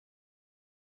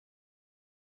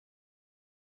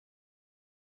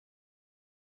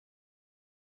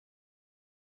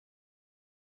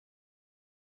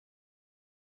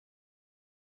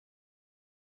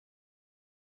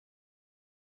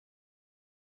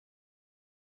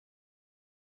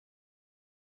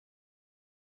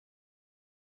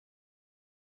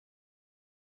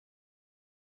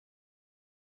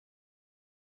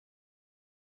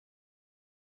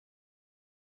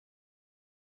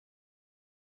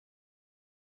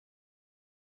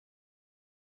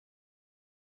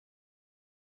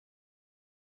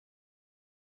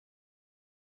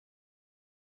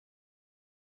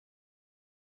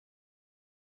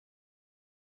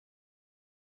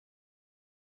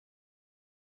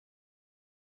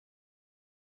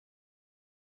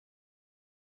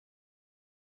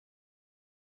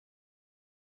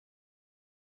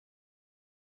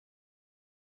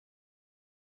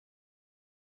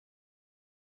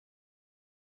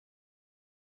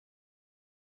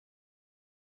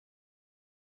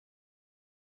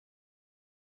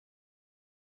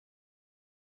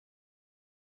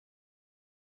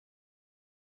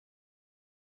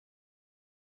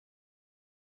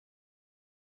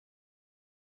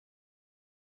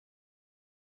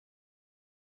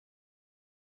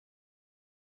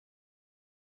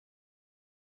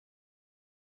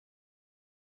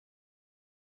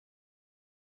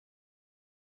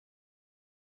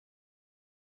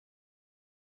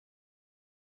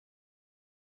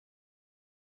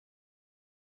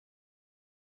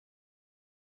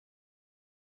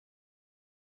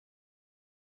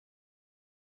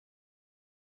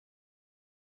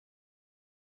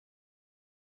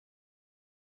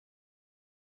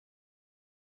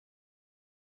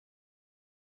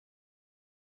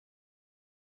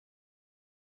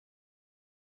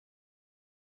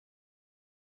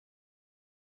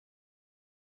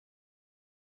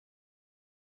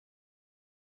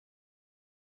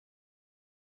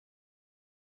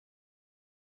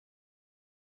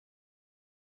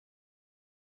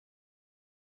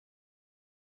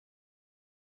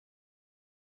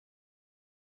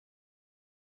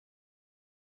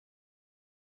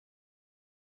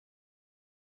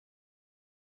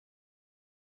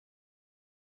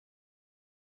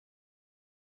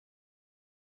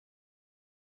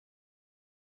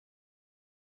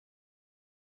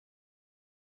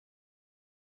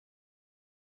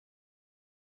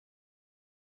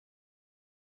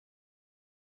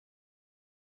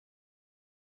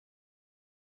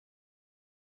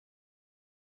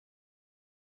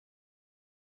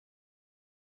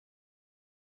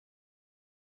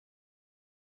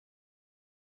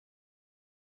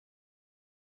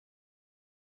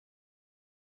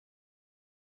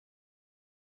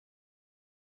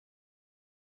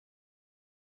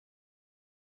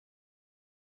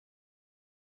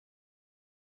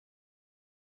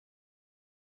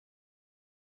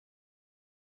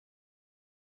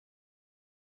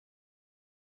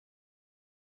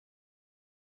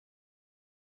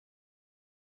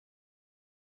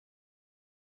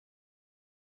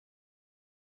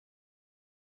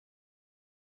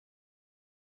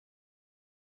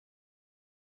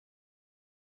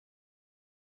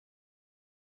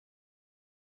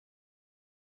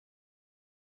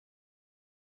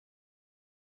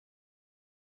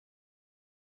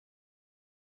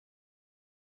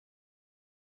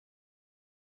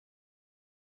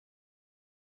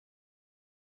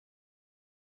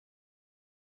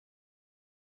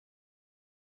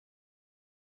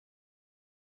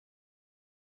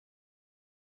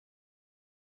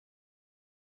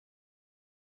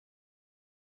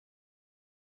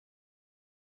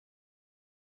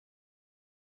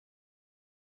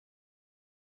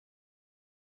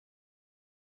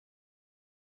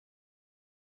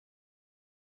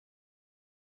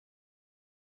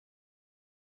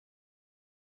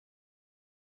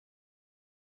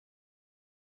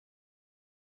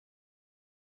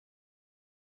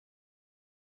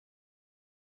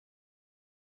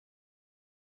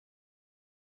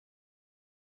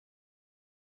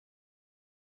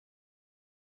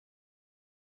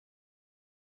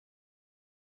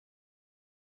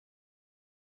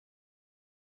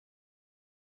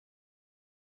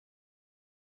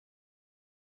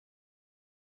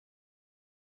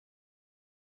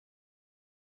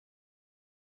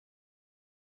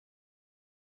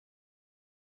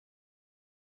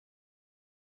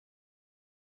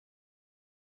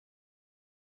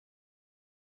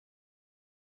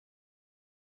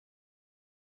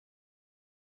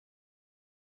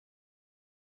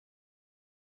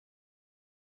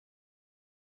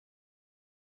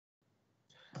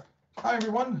Hi,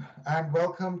 everyone, and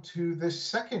welcome to this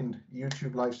second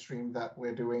YouTube live stream that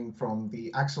we're doing from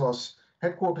the AXELOS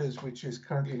headquarters, which is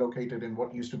currently located in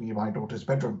what used to be my daughter's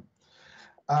bedroom.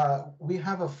 We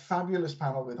have a fabulous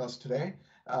panel with us today,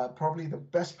 probably the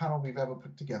best panel we've ever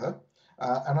put together,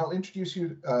 and I'll introduce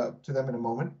you to them in a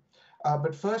moment.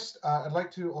 But first, I'd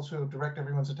like to also direct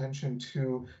everyone's attention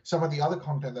to some of the other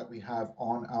content that we have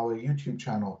on our YouTube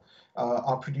channel.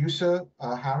 Our producer,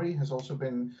 Harry, has also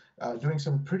been doing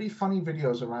some pretty funny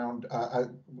videos around,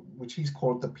 which he's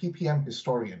called the PPM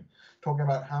Historian, talking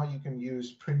about how you can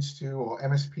use Prince2 or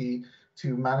MSP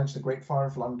to manage the Great Fire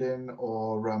of London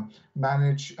or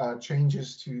manage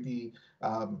changes to the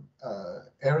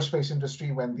aerospace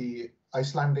industry when the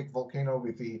Icelandic volcano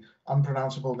with the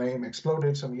unpronounceable name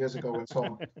exploded some years ago and so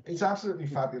on. It's absolutely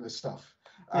fabulous stuff.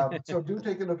 So do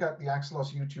take a look at the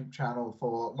AXELOS YouTube channel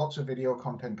for lots of video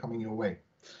content coming your way.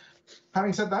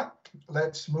 Having said that,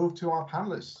 let's move to our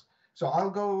panelists. So I'll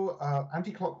go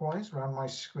anti-clockwise around my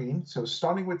screen. So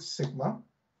starting with Sigma.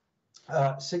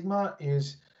 Sigma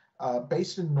is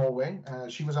based in Norway.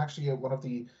 She was actually one of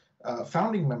the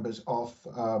founding members of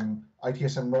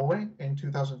ITSM Norway in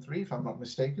 2003, if I'm not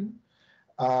mistaken.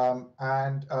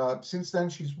 And since then,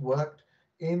 she's worked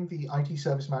in the IT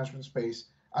service management space,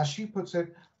 as she puts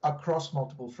it, across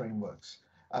multiple frameworks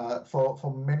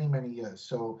for many, many years.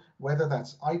 So whether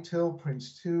that's ITIL,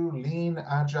 Prince2, Lean,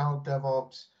 Agile,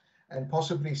 DevOps, and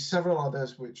possibly several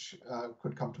others which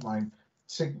could come to mind.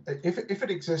 If it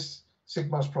exists,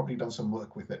 Sigma's probably done some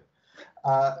work with it.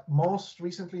 Most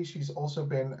recently, she's also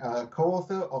been a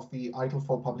co-author of the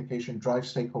ITIL4 publication Drive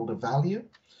Stakeholder Value.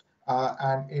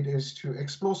 And it is to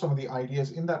explore some of the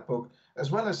ideas in that book, as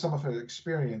well as some of her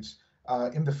experience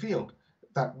in the field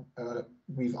that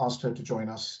we've asked her to join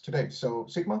us today. So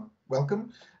Sigma,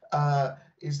 welcome.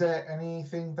 Is there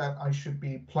anything that I should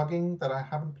be plugging that I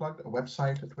haven't plugged? A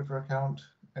website, a Twitter account,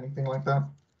 anything like that?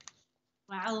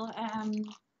 Well,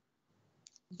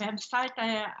 website,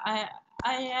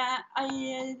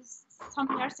 some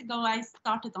years ago, I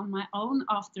started on my own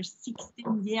after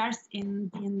 16 years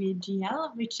in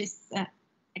DNVGL, which is a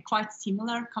quite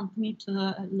similar company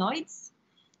to Lloyd's.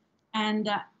 And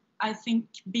I think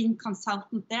being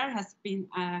consultant there has been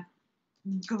a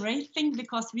great thing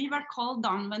because we were called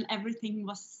on when everything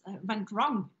went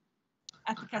wrong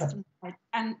at the customer side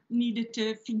and needed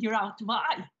to figure out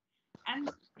why.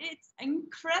 And it's an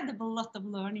incredible lot of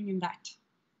learning in that.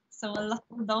 So a lot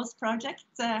of those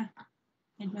projects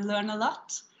made me learn a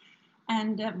lot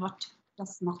and what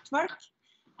does not work.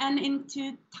 And in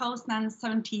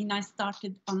 2017, I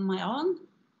started on my own.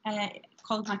 I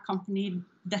called my company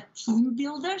the Team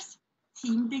Builders,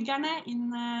 Teambyggerne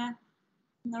in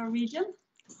Norwegian.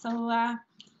 So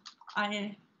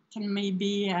I can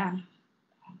maybe,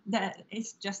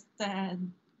 it's just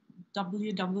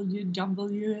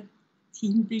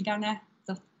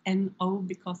www.teambyggerne.no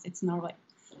because it's Norway.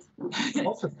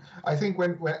 Awesome. I think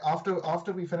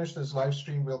after we finish this live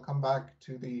stream, we'll come back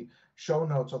to the show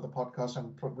notes of the podcast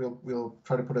and we'll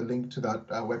try to put a link to that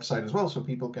website as well, so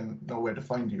people can know where to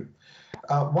find you.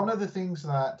 One of the things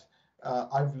that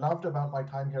I've loved about my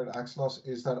time here at AXELOS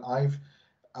is that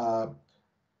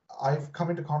I've come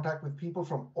into contact with people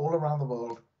from all around the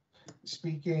world,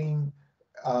 speaking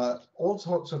all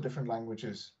sorts of different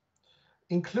languages,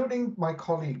 including my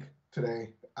colleague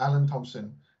today, Alan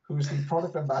Thompson, who is the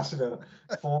product ambassador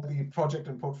for the project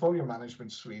and portfolio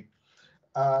management suite.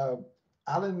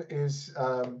 Alan is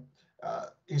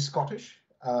Scottish,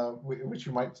 which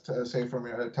you might tell from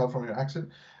your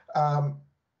accent.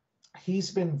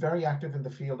 He's been very active in the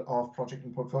field of project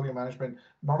and portfolio management,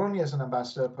 not only as an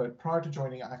ambassador, but prior to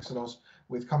joining AXELOS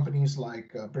with companies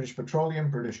like British Petroleum,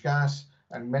 British Gas,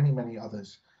 and many, many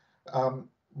others.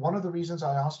 One of the reasons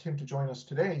I asked him to join us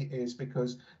today is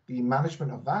because the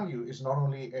management of value is not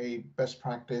only a best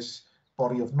practice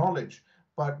body of knowledge,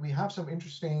 but we have some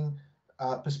interesting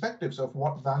perspectives of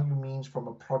what value means from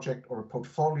a project or a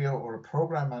portfolio or a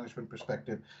program management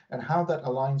perspective, and how that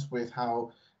aligns with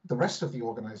how the rest of the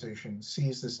organization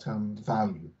sees this term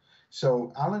value.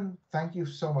 So Alan, thank you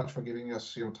so much for giving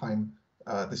us your time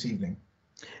this evening.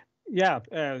 Yeah,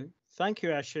 thank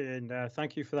you, Ashley, and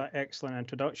thank you for that excellent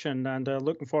introduction. And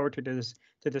looking forward to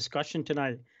the discussion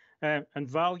tonight. And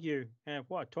value,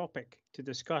 what a topic to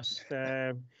discuss.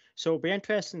 So it'll be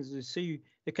interesting to see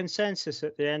the consensus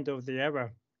at the end of the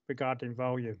hour regarding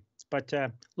value. But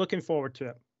looking forward to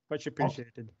it. Much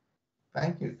appreciated.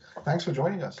 Thank you. Thanks for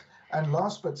joining us. And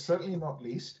last but certainly not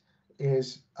least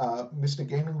is Mr.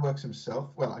 Gaming Works himself.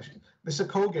 Well, Mr.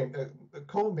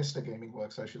 Mr. Gaming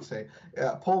Works, I should say.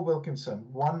 Paul Wilkinson,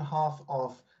 one half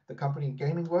of the company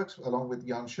Gaming Works, along with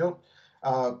Jan Schilt.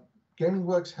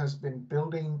 GamingWorks has been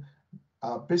building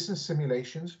business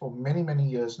simulations for many, many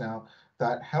years now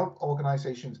that help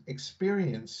organizations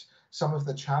experience some of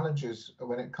the challenges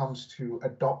when it comes to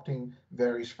adopting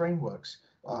various frameworks,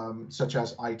 such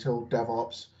as ITIL,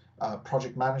 DevOps,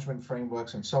 project management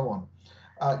frameworks, and so on.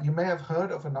 You may have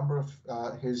heard of a number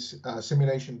of his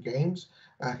simulation games.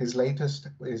 His latest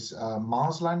is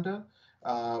Marslander,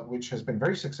 which has been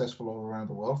very successful all around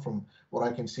the world from what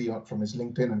I can see from his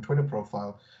LinkedIn and Twitter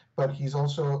profile. But he's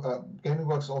also,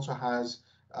 GamingWorks also has,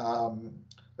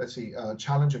 let's see,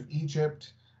 Challenge of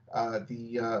Egypt.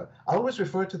 I always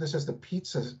refer to this as the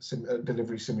pizza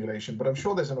delivery simulation, but I'm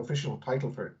sure there's an official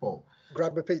title for it, Paul.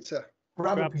 Grab a pizza.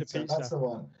 Grab a pizza, that's the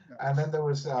one. And then there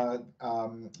was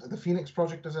the Phoenix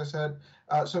Project, as I said.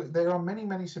 So there are many,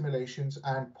 many simulations,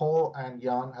 and Paul and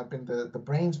Jan have been the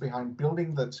brains behind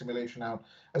building that simulation out,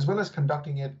 as well as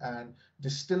conducting it and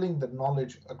distilling the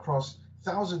knowledge across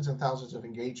thousands and thousands of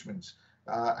engagements.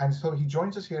 And so he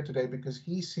joins us here today because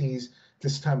he sees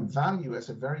this term value as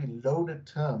a very loaded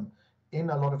term in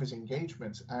a lot of his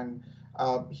engagements. And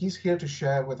he's here to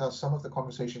share with us some of the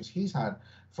conversations he's had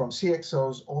from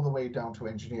CXOs all the way down to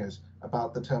engineers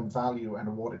about the term value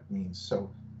and what it means.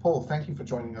 So, Paul, thank you for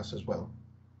joining us as well.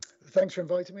 Thanks for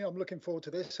inviting me. I'm looking forward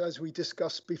to this. As we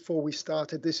discussed before we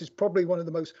started, this is probably one of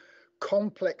the most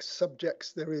complex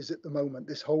subjects there is at the moment,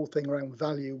 this whole thing around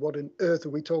value. What on earth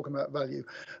are we talking about value?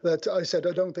 That I said,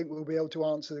 I don't think we'll be able to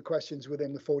answer the questions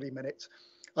within the 40 minutes.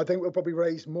 I think we'll probably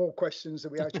raise more questions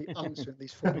than we actually answer in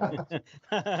these 40 minutes.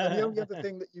 And the only other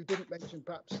thing that you didn't mention,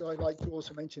 perhaps I'd like to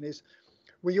also mention, is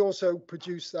we also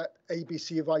produce that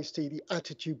ABC of IT, the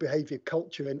attitude, behavior,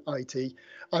 culture in IT.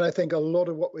 And I think a lot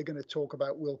of what we're going to talk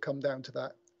about will come down to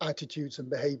that, attitudes and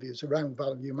behaviors around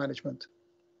value management.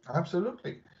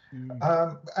 Absolutely.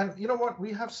 And you know what?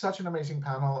 We have such an amazing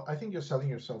panel. I think you're selling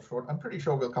yourself short. I'm pretty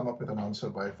sure we'll come up with an answer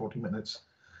by 40 minutes.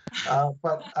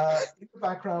 But in the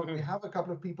background, we have a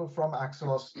couple of people from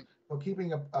AXELOS who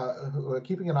are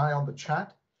keeping an eye on the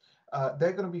chat.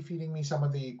 They're going to be feeding me some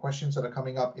of the questions that are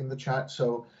coming up in the chat.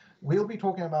 So we'll be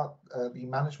talking about the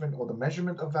management or the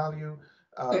measurement of value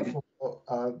for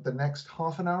the next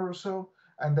half an hour or so.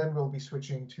 And then we'll be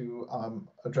switching to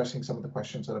addressing some of the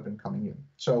questions that have been coming in.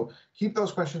 So keep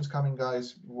those questions coming,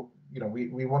 guys.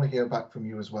 We want to hear back from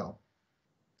you as well.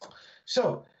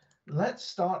 So let's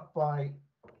start by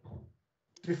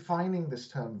defining this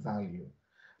term value.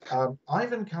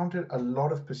 I've encountered a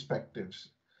lot of perspectives.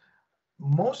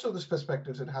 Most of those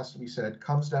perspectives, it has to be said,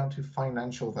 comes down to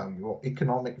financial value or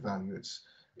economic value.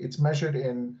 It's measured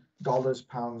in dollars,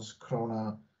 pounds,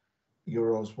 krona,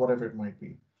 euros, whatever it might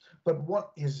be. But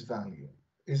what is value?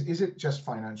 Is it just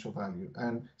financial value?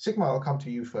 And Sigma, I'll come to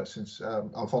you first, since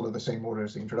I'll follow the same order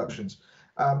as the introductions.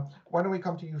 Why don't we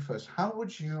come to you first? How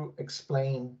would you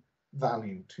explain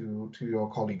value to your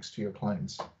colleagues, to your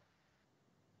clients?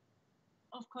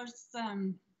 Of course,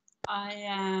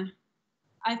 I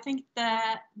think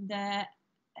the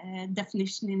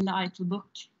definition in the ITIL book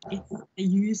is a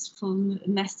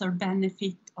usefulness or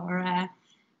benefit or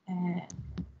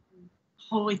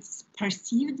how it's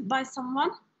perceived by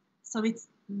someone. So it's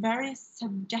very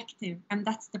subjective, and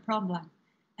that's the problem.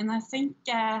 And I think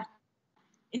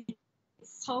it's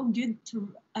so good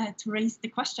to raise the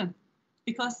question,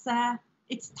 because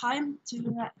it's time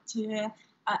to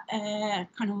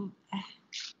kind of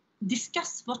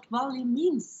discuss what value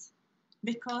means,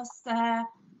 because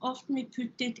often we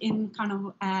put it in kind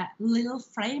of a little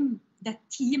frame. The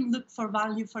team look for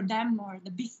value for them, or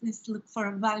the business look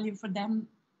for value for them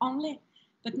only.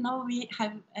 But now we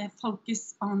have a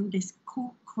focus on this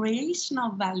co-creation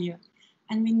of value,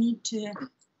 and we need to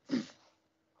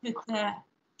put the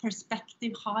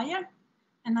perspective higher.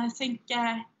 And I think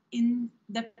in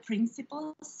the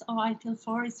principles of ITIL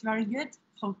 4 is very good,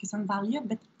 focus on value,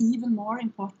 but even more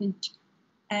important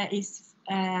is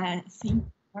think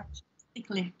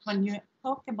practically when you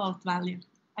talk about value.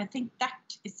 I think that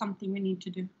is something we need to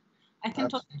do. I can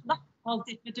talk about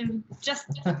it, but just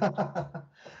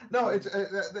no,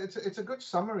 it's a good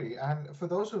summary. And for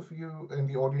those of you in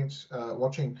the audience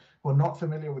watching who are not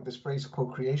familiar with this phrase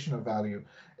co-creation of value,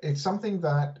 it's something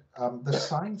that the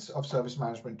science of service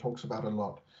management talks about a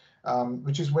lot,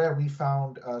 which is where we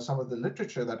found some of the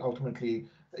literature that ultimately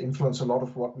influenced a lot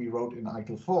of what we wrote in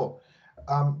ITIL 4.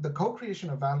 The co-creation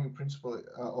of value principle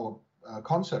or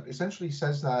concept essentially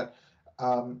says that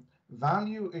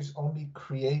value is only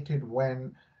created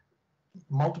when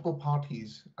multiple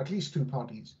parties, at least two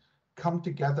parties, come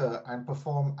together and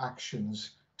perform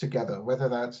actions together, whether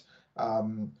that's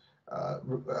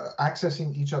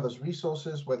accessing each other's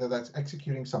resources, whether that's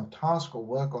executing some task or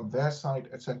work on their side,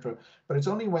 etc. But it's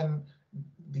only when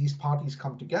these parties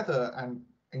come together and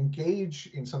engage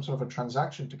in some sort of a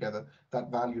transaction together,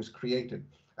 that value is created.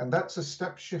 And that's a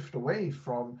step shift away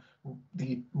from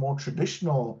the more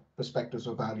traditional perspectives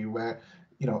of value where,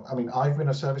 I mean, I've been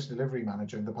a service delivery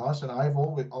manager in the past, and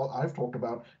I've talked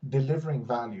about delivering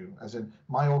value, as in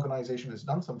my organization has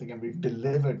done something and we've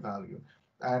delivered value.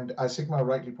 And as Sigma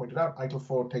rightly pointed out, ITIL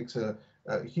 4 takes a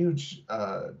huge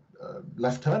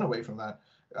left turn away from that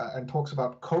and talks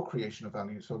about co-creation of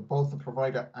value. So both the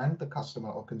provider and the customer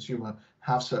or consumer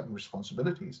have certain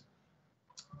responsibilities.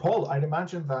 Paul, I'd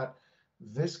imagine that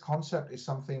this concept is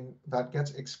something that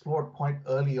gets explored quite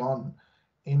early on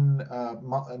in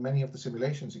many of the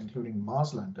simulations, including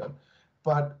Marslander.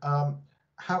 But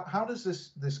how does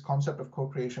this concept of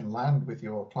co-creation land with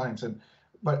your clients? And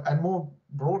more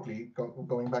broadly,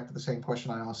 going back to the same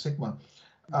question I asked Sigma,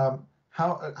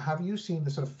 how have you seen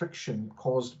the sort of friction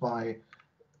caused by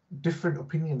different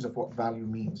opinions of what value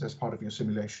means as part of your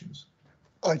simulations?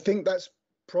 I think that's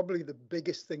probably the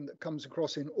biggest thing that comes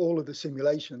across in all of the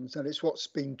simulations, and it's what's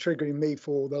been triggering me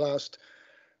for the last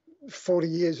 40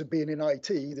 years of being in IT,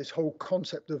 this whole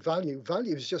concept of value.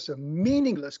 Value is just a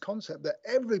meaningless concept that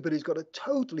everybody's got a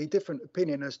totally different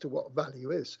opinion as to what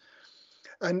value is.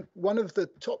 And one of the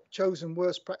top chosen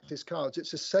worst practice cards, it's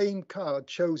the same card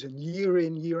chosen year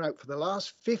in, year out for the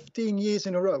last 15 years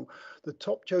in a row. The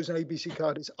top chosen ABC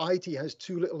card is IT has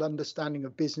too little understanding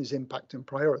of business impact and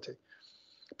priority,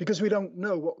 because we don't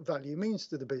know what value means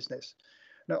to the business.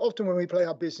 Now, often when we play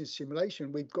our business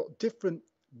simulation, we've got different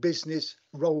business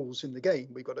roles in the game.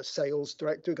 We've got a sales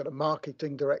director, we've got a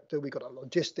marketing director, we've got a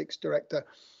logistics director,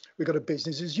 we've got a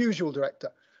business as usual director.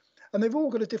 And they've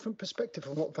all got a different perspective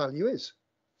on what value is.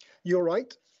 You're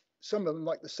right. Some of them,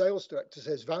 like the sales director,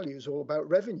 says value is all about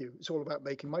revenue. It's all about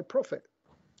making my profit.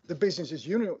 The business as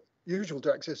usual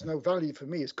director says, no, value for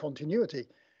me is continuity.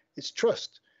 It's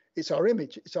trust. It's our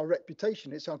image. It's our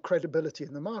reputation. It's our credibility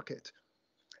in the market.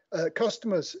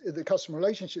 Customers, the customer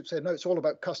relationship say, no, it's all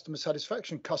about customer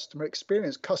satisfaction, customer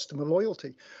experience, customer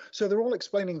loyalty. So they're all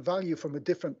explaining value from a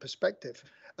different perspective.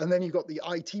 And then you've got the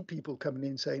IT people coming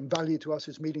in saying value to us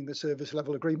is meeting the service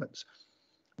level agreements.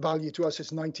 Value to us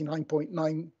is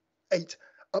 99.98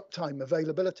 uptime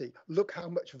availability. Look how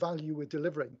much value we're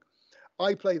delivering.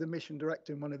 I play the mission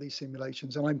director in one of these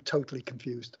simulations and I'm totally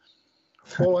confused.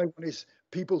 All I want is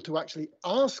people to actually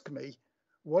ask me,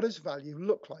 what does value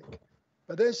look like?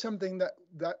 But there's something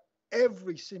that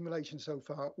every simulation so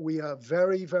far, we are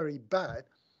very, very bad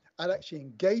at actually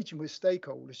engaging with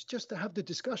stakeholders just to have the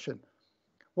discussion.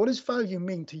 What does value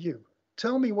mean to you?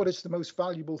 Tell me what is the most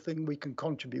valuable thing we can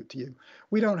contribute to you.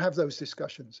 We don't have those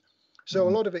discussions. So a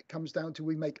lot of it comes down to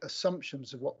we make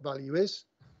assumptions of what value is.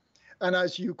 And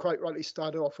as you quite rightly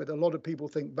started off with, a lot of people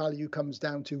think value comes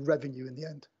down to revenue in the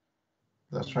end.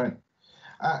 That's right.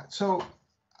 So,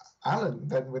 Alan,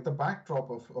 then with the backdrop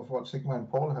of what Sigma and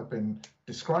Paul have been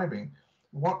describing,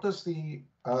 what does the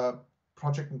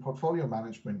project and portfolio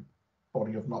management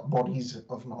bodies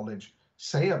of knowledge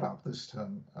say about this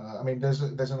term? I mean, there's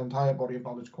an entire body of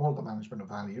knowledge called the management of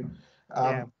value.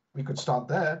 We could start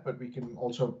there, but we can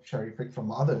also cherry pick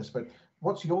from others. But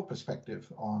what's your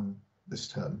perspective on this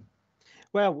term?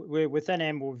 Well, within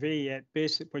MOV,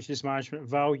 which is management of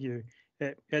value,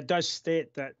 it does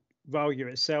state that value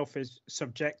itself is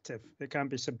subjective. It can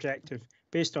be subjective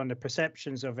based on the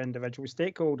perceptions of individual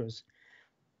stakeholders.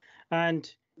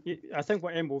 And I think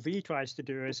what MOV tries to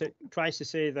do is it tries to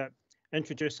say that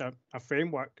introduce a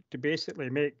framework to basically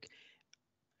make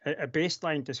a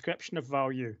baseline description of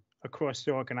value across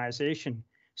the organization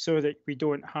so that we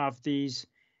don't have these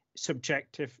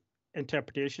subjective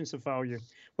interpretations of value,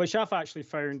 which I've actually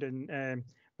found in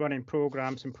running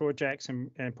programs and projects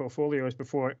and portfolios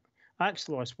before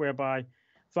AXELOS, whereby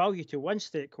value to one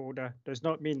stakeholder does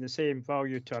not mean the same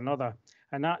value to another.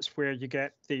 And that's where you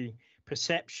get the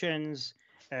perceptions,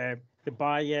 the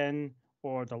buy-in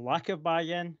or the lack of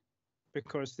buy-in,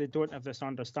 because they don't have this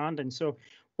understanding. So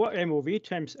what MOV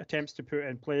attempts to put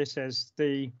in place is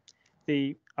a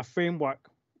framework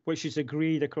which is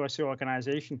agreed across the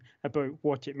organization about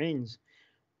what it means.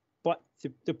 But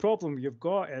the problem you've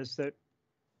got is that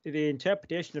the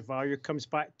interpretation of value comes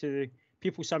back to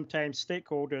people. Sometimes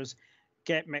stakeholders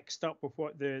get mixed up with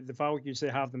what the values they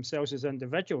have themselves as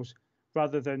individuals,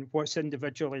 rather than what's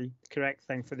individually correct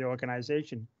thing for the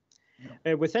organization.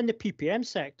 Within the PPM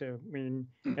sector, I mean,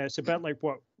 it's a bit like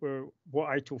what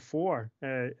ITIL 4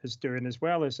 is doing as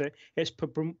well. Is it's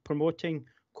promoting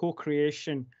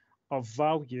co-creation of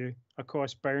value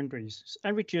across boundaries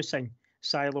and reducing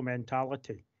silo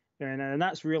mentality, and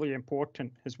that's really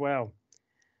important as well.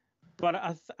 But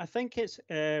I think it's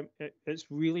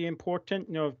really important.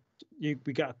 We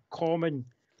got a common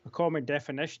a common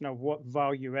definition of what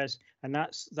value is, and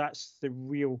that's the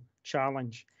real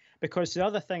challenge. Because the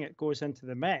other thing that goes into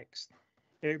the mix,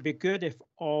 it would be good if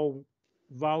all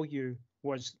value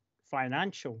was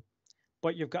financial,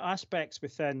 but you've got aspects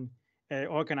within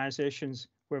organizations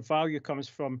where value comes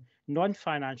from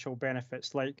non-financial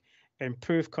benefits like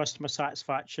improved customer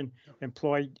satisfaction,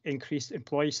 increased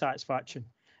employee satisfaction.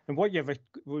 And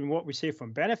what we say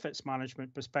from benefits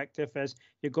management perspective is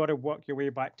you've got to work your way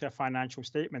back to a financial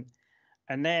statement.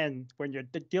 And then when you're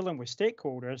dealing with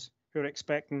stakeholders who are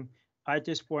expecting, I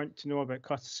just want to know about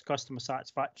customer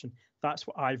satisfaction. That's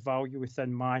what I value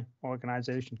within my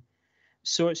organization.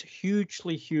 So it's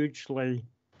hugely, hugely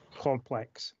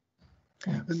complex.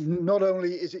 Not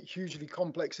only is it hugely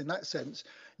complex in that sense,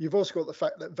 you've also got the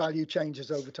fact that value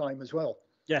changes over time as well.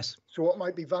 Yes. So what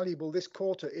might be valuable this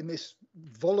quarter in this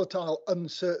volatile,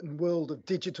 uncertain world of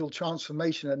digital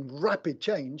transformation and rapid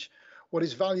change, what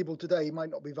is valuable today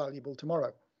might not be valuable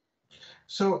tomorrow.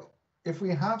 So if we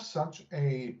have such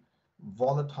a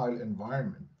volatile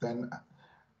environment, then,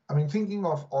 I mean, thinking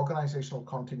of organizational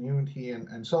continuity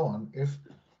and so on,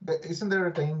 isn't there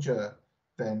a danger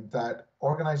then that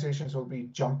organizations will be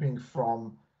jumping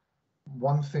from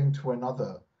one thing to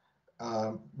another,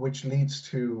 which leads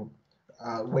to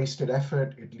wasted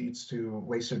effort, it leads to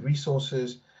wasted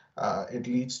resources, it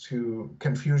leads to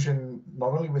confusion,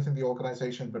 not only within the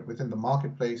organization, but within the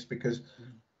marketplace, because,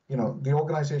 you know, the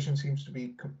organization seems to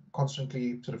be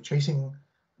constantly sort of chasing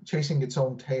its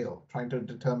own tail, trying to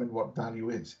determine what value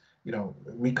is. You know,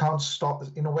 we can't stop,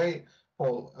 in a way,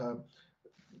 Paul,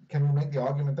 can we make the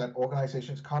argument that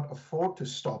organizations can't afford to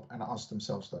stop and ask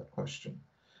themselves that question?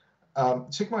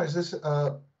 Sigmar, is this,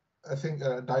 I think,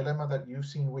 a dilemma that you've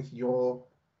seen with your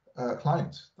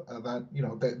clients, that, you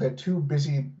know, they're too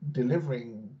busy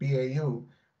delivering BAU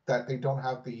that they don't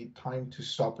have the time to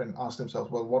stop and ask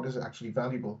themselves, well, what is actually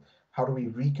valuable? How do we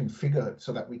reconfigure it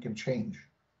so that we can change?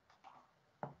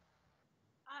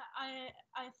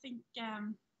 I think,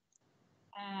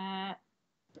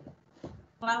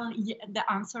 well,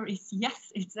 the answer is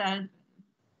yes. It's a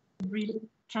really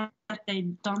that they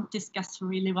don't discuss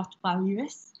really what value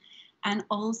is. And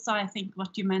also, I think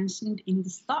what you mentioned in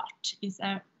the start is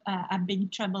a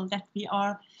big trouble, that we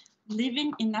are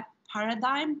living in a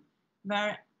paradigm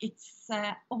where it's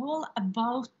all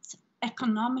about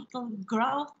economical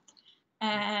growth.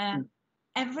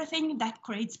 Everything that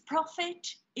creates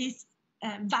profit is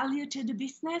value to the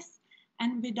business,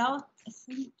 and without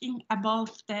thinking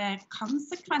about the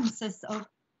consequences of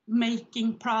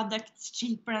making products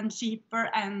cheaper and cheaper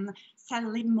and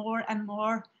selling more and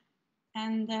more.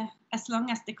 And as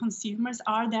long as the consumers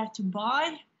are there to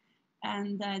buy,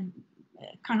 and then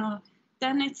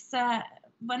it's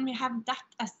when we have that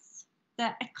as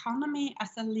the economy as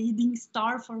a leading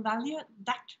star for value,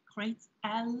 that creates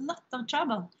a lot of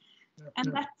trouble.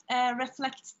 And that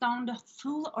reflects down the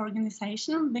full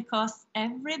organization, because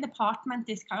every department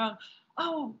is kind of,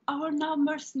 oh, our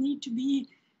numbers need to be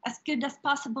as good as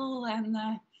possible. And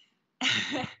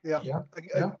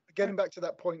getting back to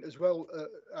that point as well,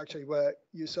 actually, where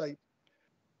you say,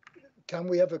 can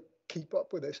we ever keep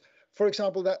up with this? For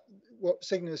example, that what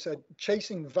Sigmar said,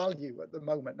 chasing value at the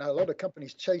moment. Now, a lot of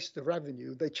companies chase the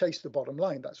revenue, they chase the bottom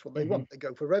line. That's what they want. They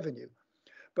go for revenue.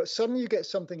 But suddenly you get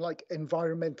something like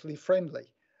environmentally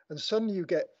friendly, and suddenly you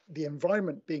get the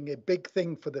environment being a big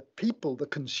thing for the people, the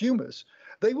consumers.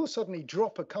 They will suddenly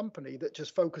drop a company that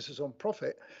just focuses on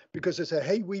profit, because they say,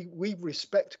 hey, we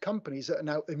respect companies that are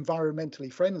now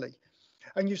environmentally friendly.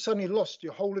 And you've suddenly lost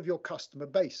your whole of your customer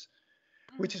base,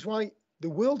 which is why the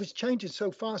world is changing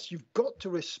so fast. You've got to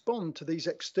respond to these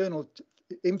external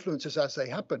influences as they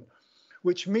happen,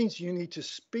 which means you need to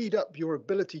speed up your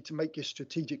ability to make your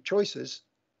strategic choices,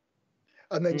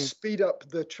 and then speed up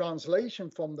the translation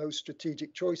from those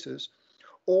strategic choices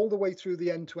all the way through the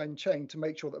end-to-end chain to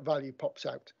make sure that value pops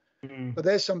out. But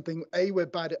there's something, A, we're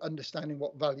bad at understanding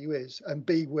what value is, and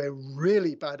B, we're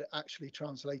really bad at actually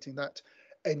translating that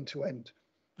end-to-end.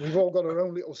 We've all got our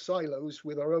own little silos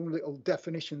with our own little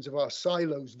definitions of our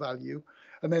silos value,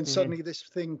 and then suddenly this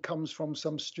thing comes from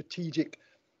some strategic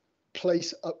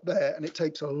place up there, and it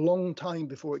takes a long time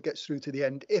before it gets through to the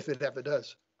end, if it ever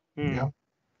does. Yeah.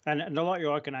 And a lot of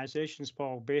your organizations,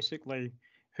 Paul, basically,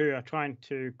 who are trying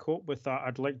to cope with that,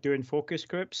 are like doing focus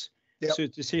groups. So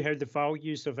to see how the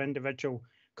values of individual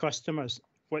customers,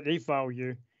 what they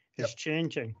value, is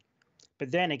changing.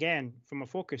 But then again, from a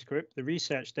focus group, the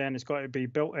research then has got to be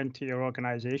built into your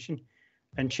organization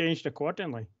and changed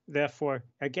accordingly. Therefore,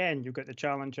 again, you've got the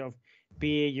challenge of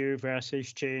BAU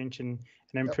versus change and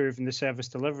improving the service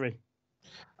delivery.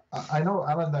 I know,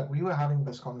 Alan, that we were having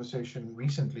this conversation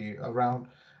recently around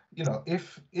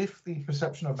if the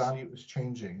perception of value is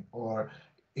changing, or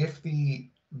if the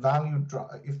value,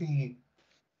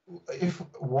 if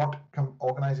what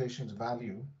organizations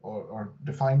value or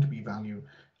define to be value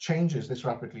changes this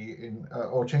rapidly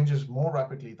or changes more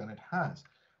rapidly than it has,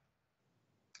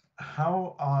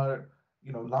 how are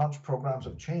large programs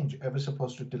of change ever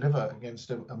supposed to deliver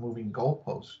against a moving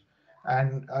goalpost?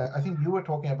 And I think you were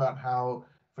talking about how,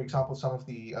 for example, some of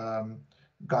the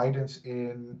guidance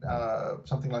in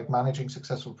something like managing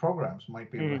successful programs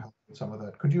might be able to help with some of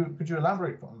that. Could you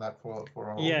elaborate on that for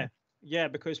our audience? Yeah,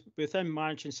 because within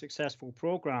managing successful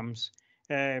programs,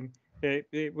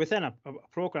 within a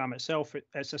program itself,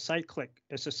 it's a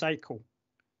cycle,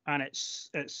 and it's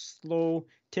slow,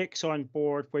 takes on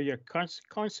board where you're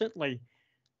constantly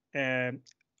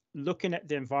looking at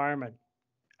the environment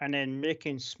and then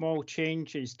making small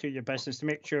changes to your business to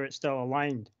make sure it's still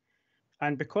aligned.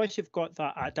 And because you've got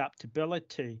that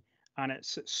adaptability and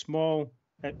it's small,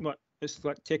 it's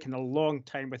like taking a long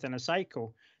time within a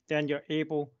cycle, then you're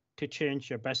able to change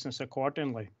your business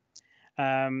accordingly. But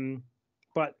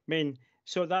I mean,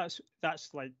 so that's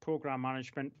like program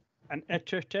management, an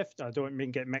iterative, I don't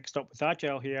mean get mixed up with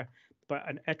agile here, but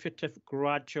an iterative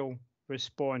gradual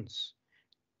response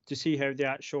to see how the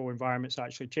actual environment's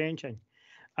actually changing.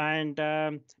 And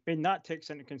I mean, that takes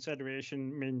into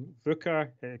consideration, I mean, VUCA,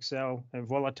 Excel, and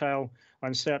volatile,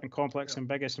 uncertain, complex, and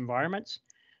biggest environments.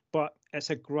 But it's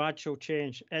a gradual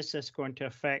change. Is this going to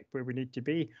affect where we need to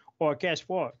be? Or guess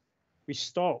what? We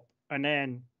stop, and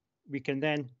then we can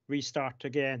then restart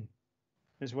again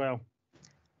as well.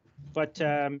 But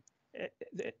a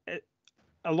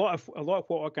lot of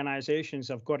what organizations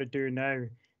have got to do now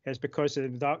is because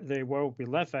of the world we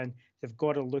live in, they've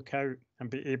got to look out and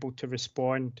be able to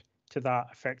respond to that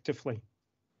effectively.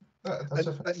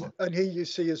 And here you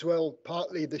see as well,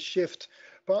 partly the shift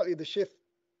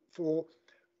for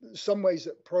some ways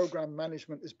that program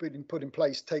management has been put in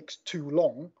place takes too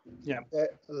long. Yeah.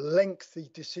 Lengthy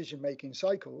decision-making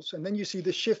cycles. And then you see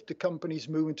the shift to companies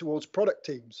moving towards product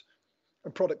teams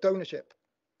and product ownership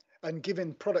and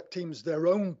giving product teams their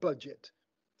own budget,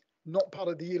 not part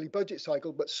of the yearly budget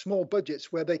cycle, but small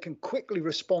budgets where they can quickly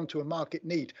respond to a market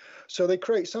need. So they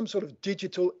create some sort of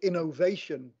digital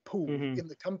innovation pool in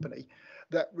the company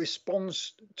that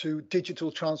responds to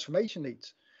digital transformation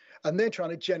needs. And they're trying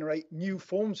to generate new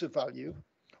forms of value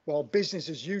while business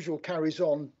as usual carries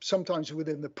on, sometimes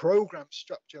within the program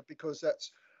structure, because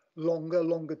that's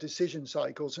longer decision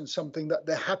cycles and something that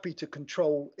they're happy to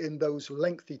control in those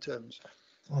lengthy terms.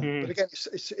 But again,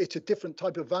 it's a different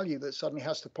type of value that suddenly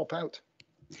has to pop out.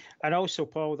 And also,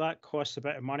 Paul, that costs a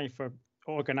bit of money for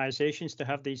organizations to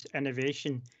have these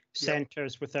innovation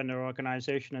centers within their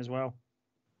organization as well.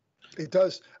 It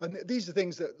does. And these are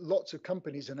things that lots of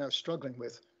companies are now struggling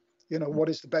with. What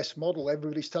is the best model?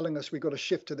 Everybody's telling us we've got to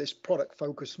shift to this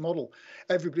product-focused model.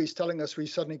 Everybody's telling us we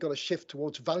suddenly got to shift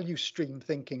towards value stream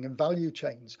thinking and value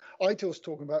chains. ITIL's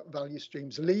talking about value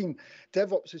streams. Lean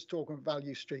DevOps is talking about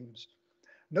value streams.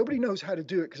 Nobody knows how to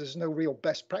do it because there's no real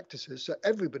best practices. So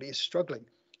everybody is struggling.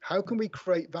 How can we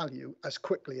create value as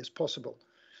quickly as possible?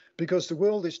 Because the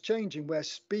world is changing where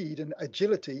speed and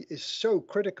agility is so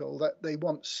critical that they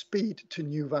want speed to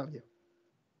new value.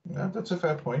 Yeah, that's a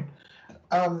fair point.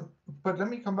 But let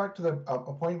me come back to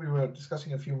a point we were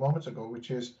discussing a few moments ago, which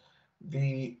is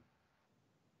the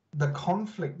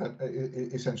conflict that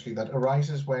essentially that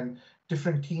arises when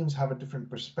different teams have a different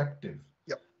perspective.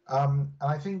 Yep. And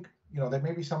I think there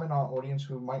may be some in our audience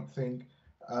who might think,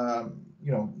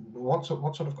 what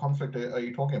sort of conflict are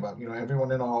you talking about?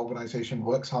 Everyone in our organization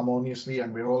works harmoniously,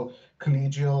 and we're all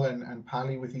collegial and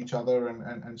pally with each other,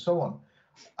 and so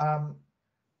on.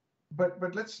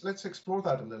 But let's explore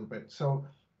that a little bit. So,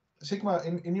 Sigma,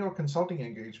 in your consulting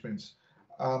engagements,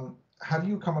 have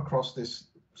you come across this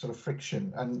sort of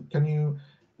friction? And can you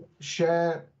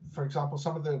share, for example,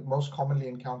 some of the most commonly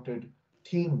encountered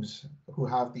teams who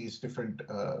have these different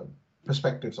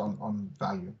perspectives on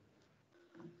value?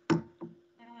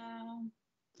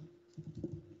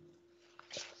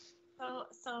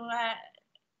 So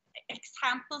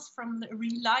examples from the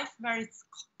real life where it's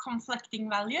conflicting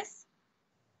values.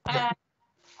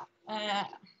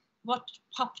 What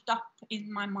popped up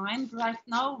in my mind right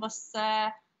now was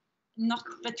not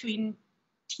between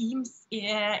teams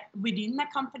within a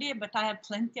company, but I have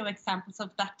plenty of examples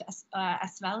of that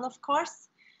as well, of course.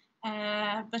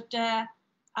 But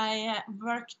I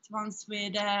worked once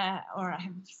with, or I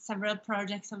have several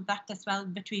projects of that as well,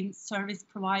 between service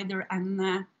provider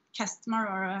and customer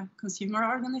or a consumer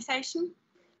organization,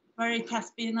 where it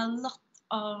has been a lot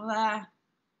of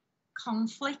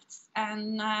conflicts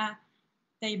and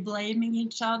they blaming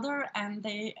each other, and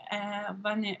they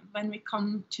when we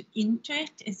come into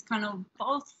it, it's kind of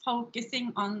both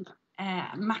focusing on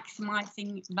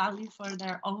maximizing value for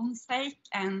their own sake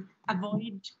and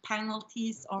avoid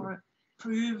penalties or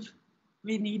prove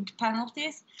we need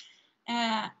penalties.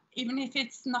 Even if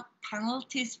it's not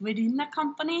penalties within a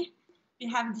company, we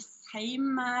have the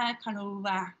same kind of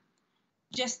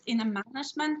just in a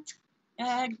management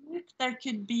group. There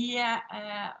could be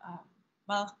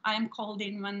well, I am called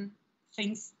in when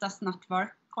things does not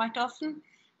work quite often,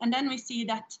 and then we see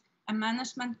that a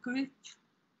management group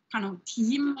kind of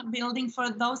team building for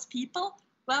those people,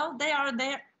 well, they are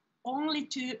there only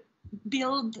to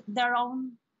build their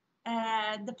own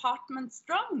department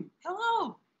strong.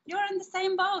 Hello, you're in the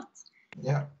same boat.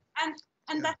 Yeah.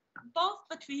 And that both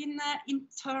between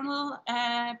internal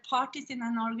parties in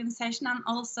an organization and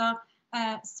also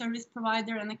a service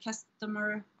provider and a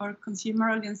customer or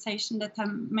consumer organization that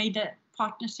have made a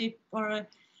partnership or a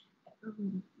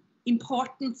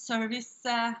important service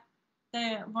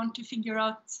they want to figure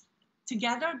out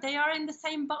together. They are in the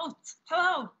same boat.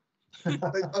 Hello.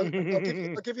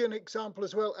 I'll give you an example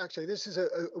as well. Actually, this is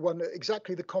one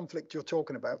exactly the conflict you're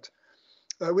talking about.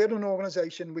 We had an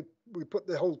organization, we put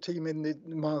the whole team in the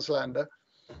Mars lander,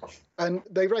 and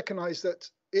they recognized that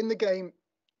in the game,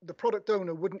 the product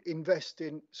owner wouldn't invest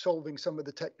in solving some of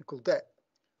the technical debt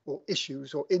or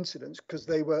issues or incidents because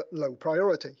they were low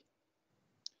priority.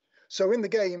 So in the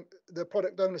game, the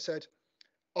product owner said,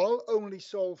 I'll only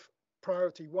solve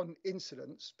priority 1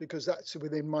 incidents because that's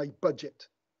within my budget.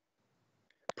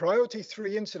 Priority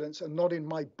 3 incidents are not in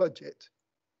my budget.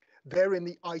 They're in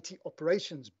the IT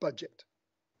operations budget.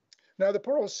 Now, the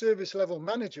poor old service level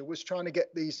manager was trying to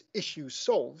get these issues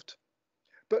solved,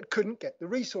 but couldn't get the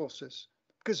resources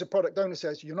because the product owner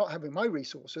says, you're not having my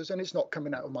resources and it's not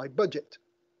coming out of my budget.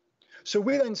 So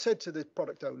we then said to the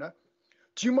product owner,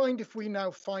 do you mind if we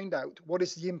now find out what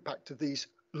is the impact of these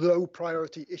low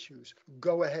priority issues?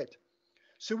 Go ahead.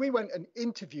 So we went and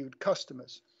interviewed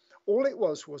customers. All it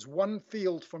was one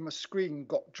field from a screen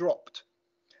got dropped.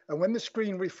 And when the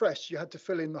screen refreshed, you had to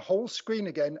fill in the whole screen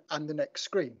again and the next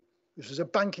screen. This was a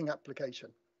banking application.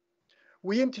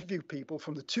 We interviewed people.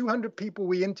 From the 200 people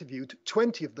we interviewed,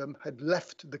 20 of them had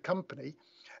left the company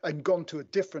and gone to a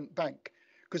different bank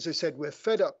because they said, we're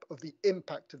fed up of the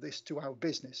impact of this to our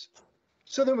business.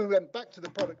 So then we went back to the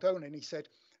product owner and he said,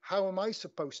 how am I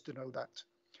supposed to know that?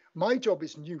 My job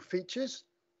is new features,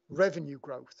 revenue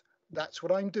growth. That's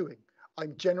what I'm doing.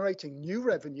 I'm generating new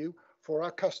revenue for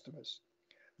our customers.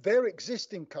 They're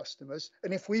existing customers,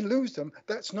 and if we lose them,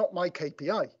 that's not my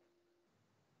KPI.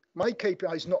 My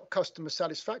KPI is not customer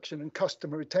satisfaction and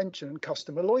customer retention and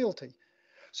customer loyalty.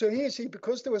 So here you see,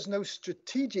 because there was no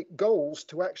strategic goals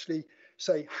to actually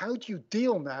say, how do you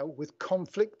deal now with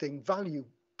conflicting value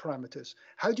parameters?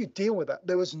 How do you deal with that?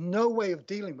 There was no way of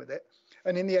dealing with it.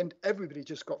 And in the end, everybody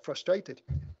just got frustrated.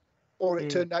 Or it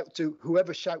turned out to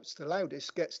whoever shouts the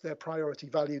loudest gets their priority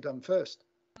value done first.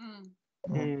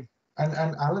 And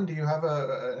Alan, do you have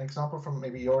an example from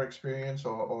maybe your experience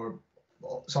or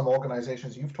some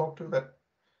organizations you've talked to that?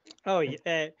 Oh,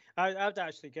 yeah. I'd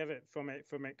actually give it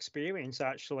from experience,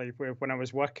 actually, when I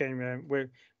was working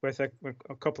with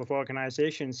a couple of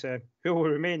organizations who will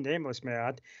remain nameless, may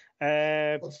I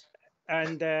add.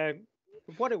 And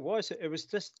what it was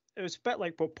a bit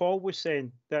like what Paul was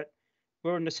saying, that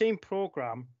we're in the same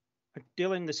program,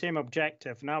 dealing the same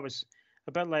objective. And I was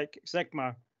a bit like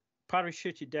Sigma,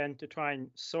 parachuted in to try and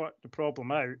sort the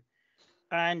problem out.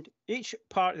 And each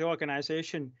part of the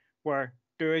organization were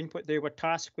doing what they were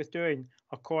tasked with doing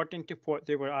according to what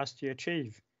they were asked to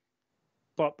achieve.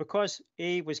 But because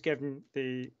A was given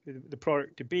the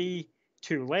product to B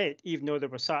too late, even though they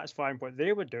were satisfying what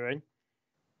they were doing,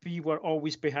 B were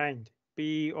always behind.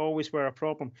 B always were a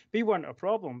problem. B weren't a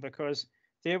problem because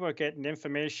they were getting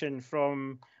information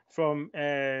from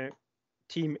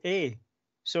Team A.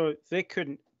 So they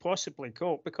couldn't possibly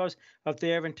cope because of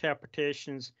their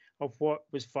interpretations of what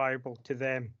was viable to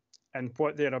them and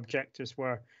what their objectives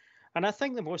were. And I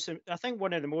think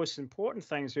one of the most important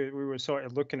things we were sort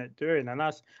of looking at doing, and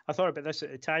I thought about this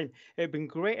at the time, it'd been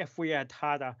great if we had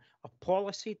a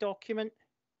policy document,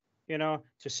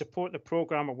 to support the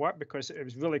program of work, because it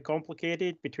was really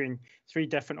complicated between 3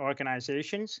 different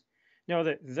organizations.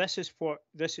 That this is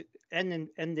in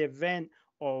the event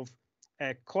of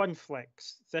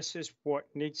conflicts, this is what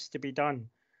needs to be done.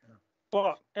 Yeah.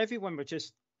 But everyone was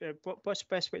just, what's the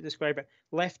best way to describe it,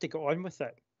 left to go on with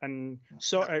it and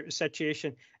sort out the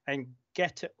situation and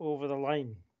get it over the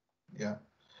line. Yeah.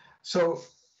 So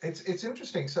it's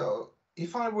interesting. So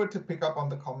if I were to pick up on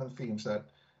the common themes that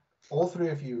all 3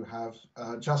 of you have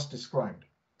just described,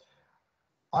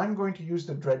 I'm going to use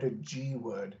the dreaded G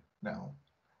word now.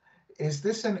 Is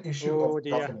this an issue of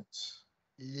governance?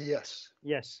 Yes.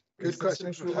 Yes. Good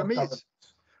question.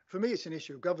 For me, it's an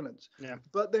issue of governance. Yeah.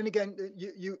 But then again,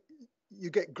 you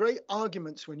get great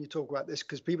arguments when you talk about this,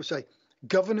 because people say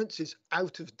governance is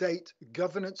out of date,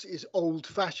 governance is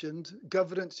old-fashioned,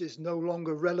 governance is no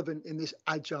longer relevant in this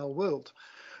agile world.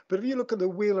 But if you look at the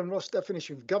Wheel and Ross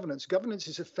definition of governance, governance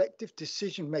is effective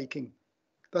decision making.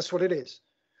 That's what it is.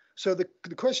 So the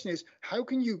question is, how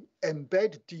can you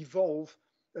embed, devolve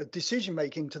decision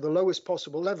making to the lowest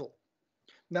possible level?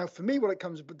 Now, for me, what it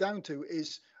comes down to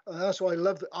is, that's why I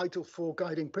love the ITIL 4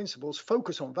 guiding principles,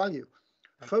 focus on value.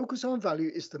 Focus on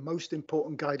value is the most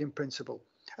important guiding principle.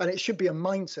 And it should be a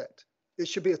mindset. It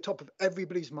should be at the top of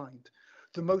everybody's mind.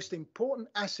 The most important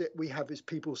asset we have is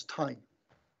people's time.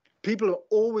 People are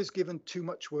always given too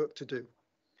much work to do.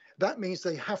 That means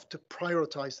they have to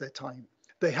prioritize their time.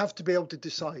 They have to be able to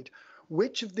decide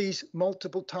which of these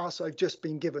multiple tasks I've just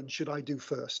been given should I do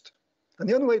first. And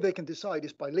the only way they can decide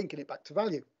is by linking it back to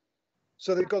value.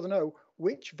 So they've got to know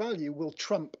which value will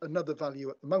trump another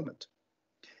value at the moment.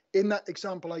 In that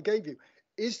example I gave you,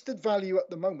 is the value at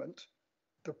the moment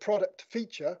the product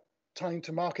feature, time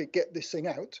to market, get this thing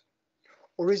out,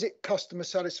 or is it customer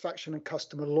satisfaction and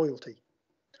customer loyalty?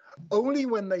 Only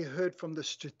when they heard from the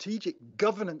strategic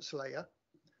governance layer,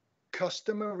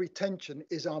 customer retention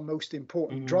is our most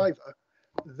important driver,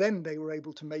 then they were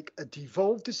able to make a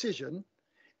devolved decision.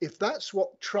 If that's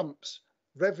what trumps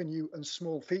revenue and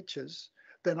small features,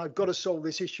 then I've got to solve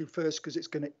this issue first, because it's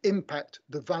going to impact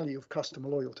the value of customer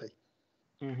loyalty.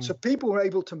 So people were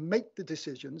able to make the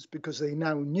decisions because they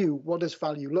now knew what does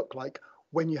value look like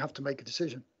when you have to make a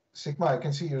decision. Sigma, I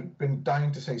can see you've been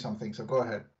dying to say something, so go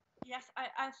ahead. Yes,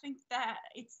 I think that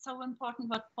it's so important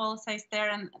what Paul says there,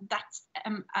 and that's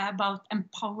about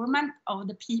empowerment of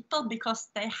the people, because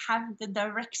they have the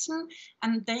direction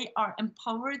and they are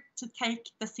empowered to take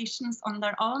decisions on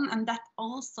their own. And that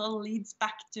also leads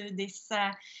back to this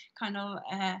kind of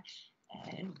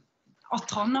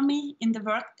autonomy in the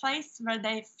workplace, where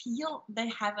they feel they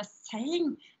have a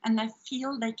saying and they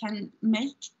feel they can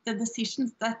make the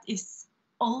decisions that is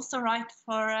also right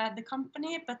for the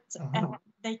company, but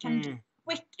they can do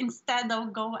quick instead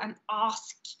of go and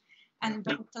ask and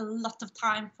wait a lot of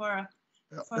time for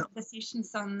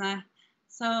decisions on.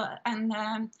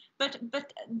 But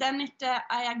then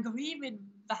I agree with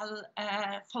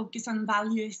focus on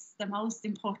value is the most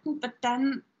important. But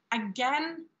then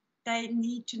again, they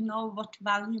need to know what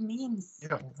value means.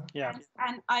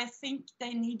 And I think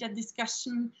they need a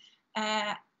discussion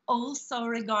also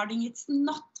regarding it's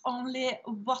not only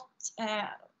what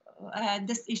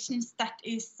decisions that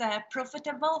is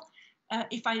profitable.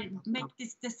 If I make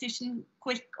this decision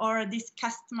quick or this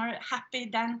customer happy,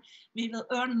 then we will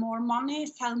earn more money,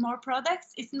 sell more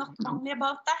products. It's not only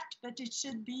about that, but it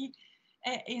should be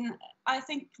I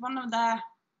think one of the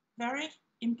very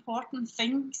important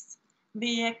things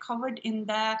we covered in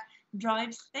the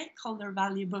Drive Stakeholder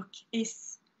Value book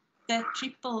is the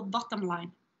triple bottom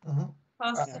line.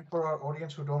 For our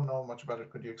audience who don't know much about it,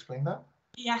 could you explain that?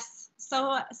 Yes.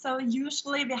 So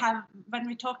usually we have, when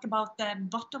we talk about the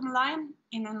bottom line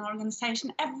in an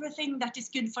organization, everything that is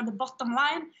good for the bottom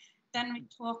line, then we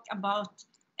talk about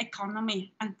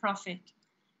economy and profit.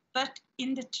 But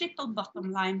in the triple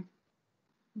bottom line,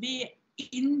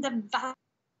 in the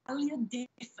value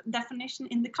definition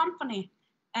in the company,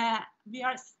 we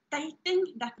are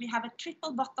stating that we have a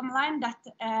triple bottom line,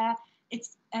 that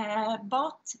it's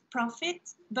both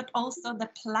profit, but also the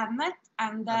planet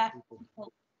and the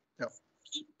people.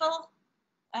 People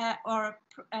or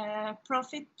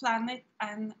profit, planet,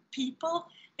 and people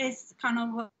is kind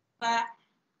of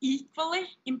equally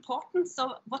important.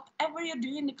 So whatever you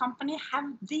do in the company, have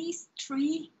these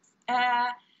three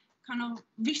kind of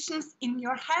visions in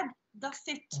your head. Does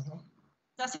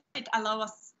it allow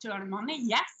us to earn money?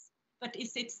 Yes. But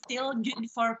is it still good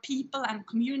for people and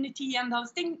community and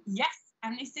those things? Yes.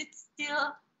 And is it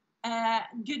still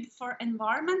good for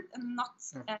environment and not?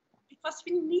 Because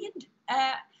we need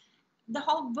the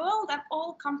whole world and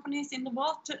all companies in the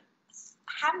world to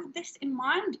have this in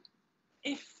mind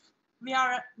if we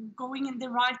are going in the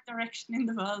right direction in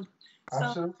the world.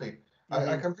 Absolutely.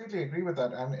 I completely agree with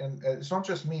that. And it's not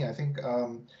just me. I think,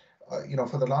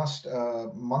 for the last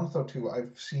month or two,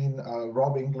 I've seen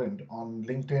Rob England on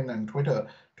LinkedIn and Twitter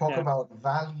talk about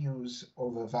values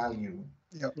over value.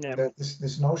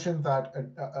 This notion that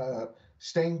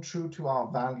staying true to our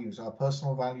values, our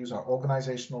personal values, our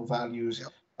organizational values,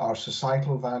 our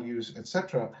societal values,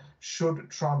 etc., should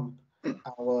trump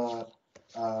our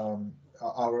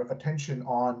attention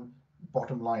on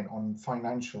bottom line, on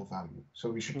financial value. So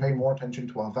we should pay more attention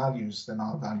to our values than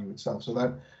our value itself. So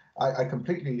that I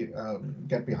completely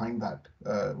get behind that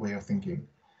way of thinking.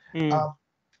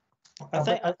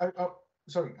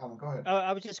 Sorry, Alan, go ahead.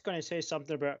 I was just going to say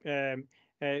something about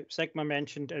Sigma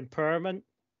mentioned empowerment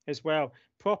as well.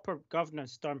 Proper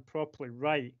governance done properly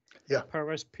right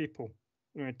empowers people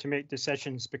to make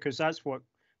decisions, because that's what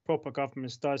proper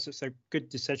governance does. It's a good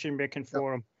decision-making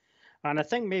forum. And I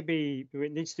think maybe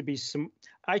it needs to be some,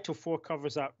 ITIL 4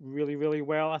 covers that really, really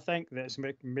well. I think that it's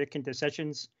making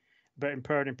decisions, but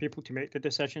empowering people to make the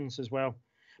decisions as well.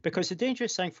 Because the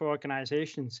dangerous thing for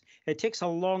organizations, it takes a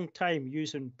long time,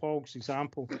 using Paul's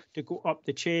example, to go up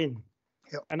the chain.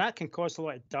 And that can cause a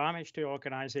lot of damage to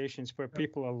organizations where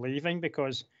people are leaving,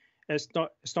 because it's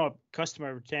not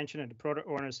customer retention and the product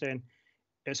owner saying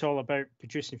it's all about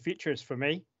producing features for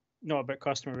me, not about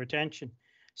customer retention.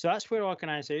 So that's where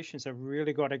organizations have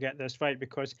really got to get this right,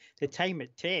 because the time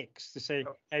it takes to say,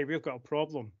 hey, we've got a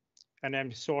problem, and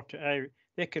then sort it out,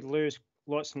 they could lose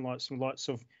lots and lots and lots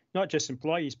of not just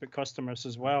employees, but customers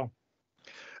as well.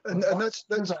 And that's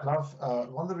I love,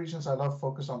 one of the reasons I love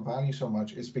Focus on Value so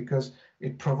much is because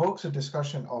it provokes a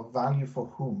discussion of value for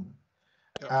whom.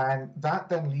 And that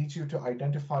then leads you to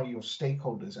identify your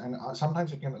stakeholders. And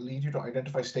sometimes it can lead you to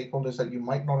identify stakeholders that you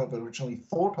might not have originally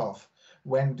thought of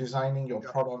when designing your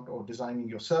product or designing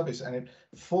your service. And it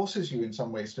forces you in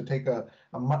some ways to take a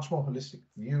much more holistic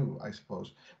view, I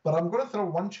suppose. But I'm going to throw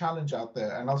one challenge out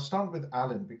there, and I'll start with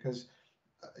Alan, because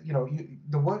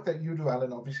the work that you do,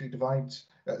 Alan, obviously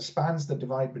spans the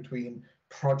divide between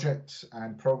projects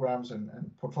and programs and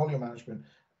portfolio management,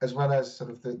 as well as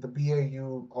sort of the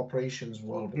BAU operations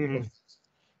world.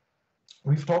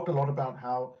 We've talked a lot about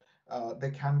how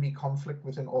there can be conflict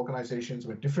within organizations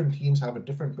where different teams have a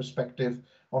different perspective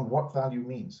on what value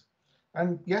means.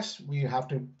 And yes, we have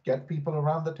to get people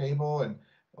around the table and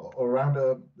around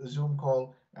a Zoom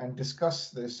call and discuss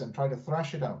this and try to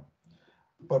thrash it out.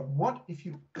 But what if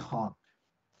you can't?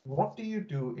 What do you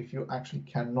do if you actually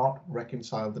cannot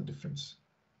reconcile the difference?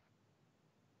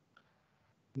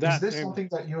 Is this something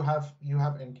that you have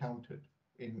encountered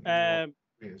in your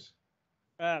careers?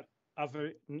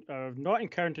 I've not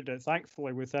encountered it,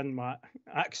 thankfully, within my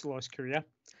AXELOS career,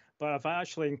 but I've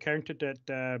actually encountered it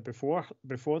before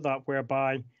that,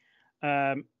 whereby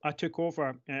I took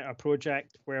over a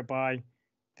project whereby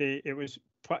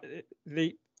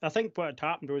I think what had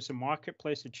happened was the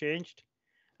marketplace had changed,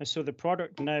 and so the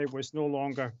product now was no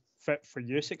longer fit for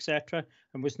use, etc.,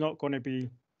 and was not going to be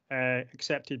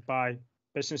accepted by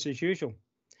business as usual.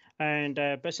 And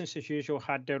business as usual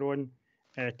had their own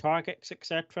targets,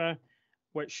 etc.,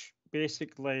 which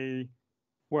basically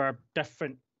were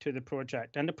different to the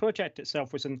project. And the project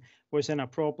itself was in a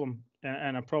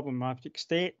problematic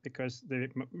state, because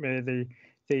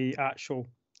the actual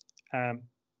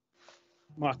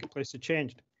marketplace had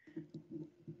changed.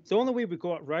 The only way we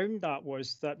got around that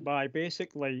was that by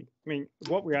basically,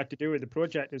 what we had to do with the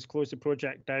project is close the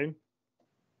project down,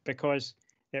 because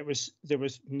there was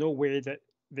no way that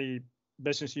the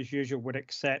business as usual would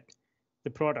accept the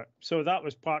product. So that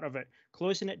was part of it,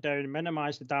 closing it down,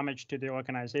 minimize the damage to the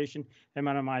organization and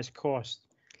minimize cost.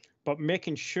 But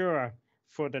making sure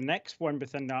for the next one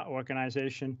within that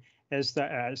organization is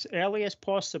that as early as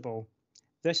possible,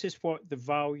 this is what the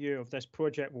value of this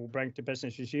project will bring to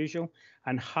business as usual,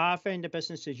 and having the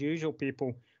business as usual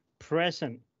people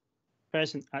present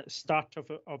at the start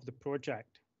of the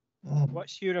project.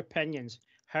 What's your opinions?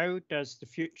 How does the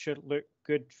future look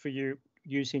good for you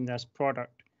using this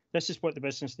product? This is what the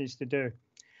business needs to do.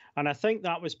 And I think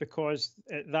that was because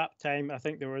at that time, I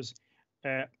think there was,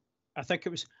 I think it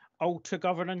was ultra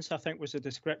governance, I think was the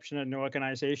description in the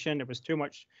organization. There was too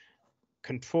much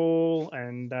control,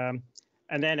 and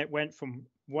then it went from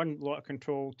one lot of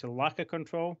control to lack of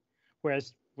control.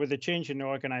 Whereas with the change in the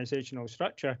organizational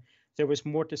structure, there was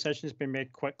more decisions being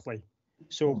made quickly.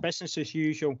 So business as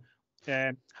usual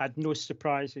had no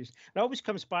surprises. It always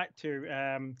comes back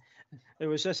to there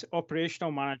was this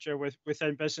operational manager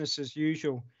within business as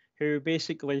usual who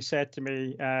basically said to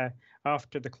me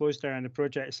after the close down of the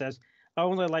project, says, "I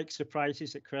only like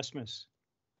surprises at Christmas."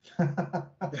 And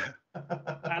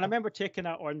I remember taking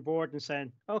that on board and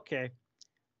saying, "Okay,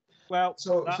 well."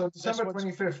 So December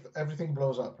 25th, everything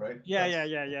blows up, right?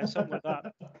 Yeah, something like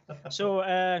that. So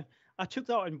I took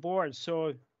that on board.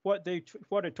 So what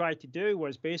I tried to do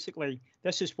was basically,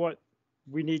 this is what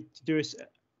we need to do is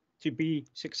to be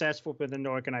successful within the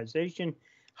organization,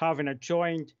 having a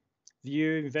joint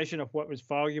view and vision of what was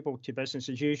valuable to business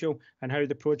as usual and how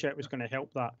the project was going to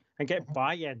help that and get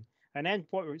buy-in. And then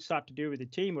what we started to do with the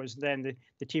team was then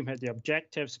the team had the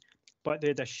objectives, but they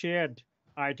had a shared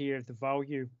idea of the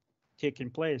value taking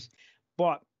place.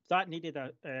 But that needed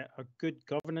a good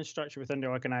governance structure within the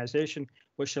organization,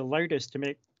 which allowed us to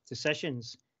make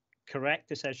decisions, correct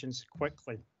decisions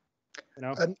quickly. You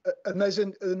know? And there's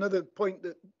another point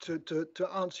that to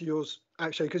answer yours,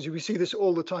 actually, because we see this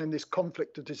all the time, this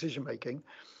conflict of decision making.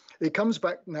 It comes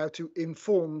back now to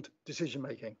informed decision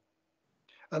making.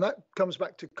 And that comes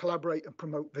back to collaborate and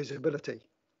promote visibility,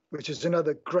 which is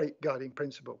another great guiding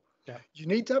principle. Yeah. You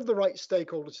need to have the right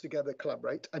stakeholders together,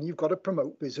 collaborate, and you've got to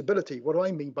promote visibility. What do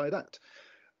I mean by that?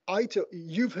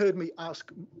 You've heard me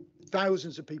ask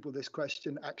thousands of people this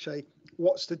question, actually,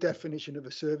 what's the definition of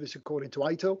a service according to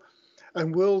ITIL?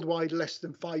 And worldwide, less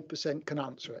than 5% can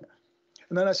answer it.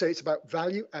 And then I say it's about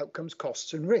value, outcomes,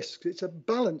 costs, and risks. It's a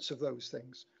balance of those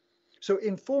things. So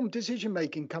informed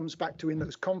decision-making comes back to in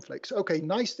those conflicts. Okay,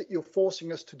 nice that you're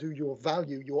forcing us to do your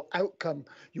value, your outcome,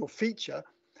 your feature,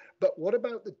 but what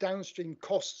about the downstream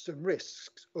costs and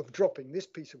risks of dropping this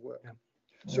piece of work? Yeah.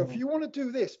 So if you want to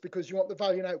do this because you want the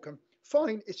value and outcome,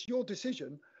 fine, it's your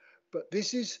decision, but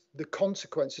this is the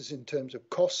consequences in terms of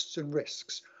costs and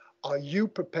risks. Are you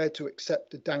prepared to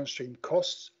accept the downstream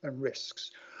costs and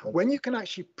risks? When you can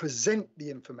actually present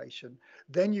the information,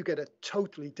 then you get a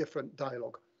totally different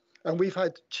dialogue. And we've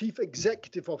had chief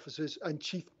executive officers and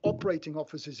chief operating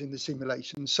officers in the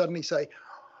simulation suddenly say,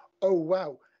 oh,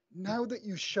 wow, now that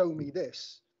you show me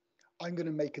this, I'm going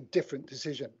to make a different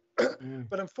decision.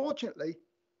 But unfortunately,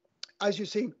 as you've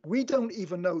seen, we don't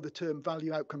even know the term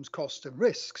value, outcomes, costs, and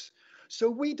risks. So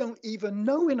we don't even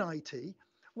know in IT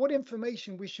what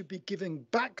information we should be giving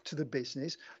back to the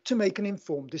business to make an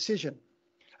informed decision.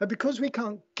 And because we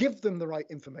can't give them the right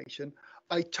information,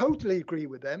 I totally agree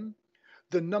with them.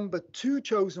 The number 2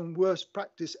 chosen worst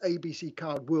practice ABC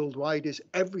card worldwide is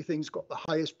everything's got the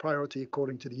highest priority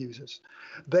according to the users.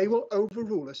 They will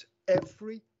overrule us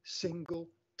every single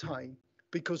time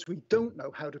because we don't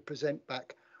know how to present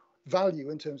back value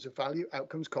in terms of value,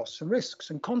 outcomes, costs, and risks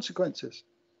and consequences.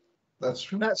 That's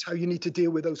true. That's how you need to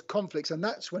deal with those conflicts. And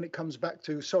that's when it comes back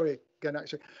to, sorry, again,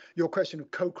 actually, your question of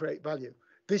co-create value.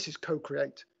 This is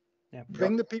co-create. Yeah.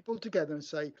 Bring the people together and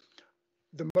say,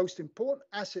 the most important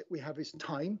asset we have is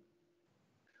time.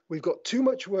 We've got too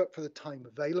much work for the time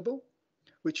available,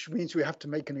 which means we have to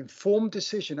make an informed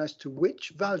decision as to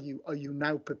which value are you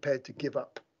now prepared to give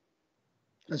up.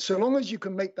 And so long as you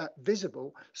can make that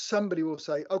visible, somebody will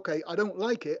say, okay, I don't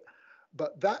like it,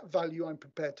 but that value I'm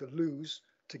prepared to lose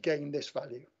to gain this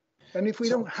value. And if we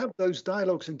don't have those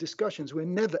dialogues and discussions, we're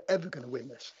never, ever going to win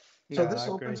this. So this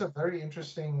opens a very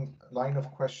interesting line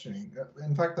of questioning.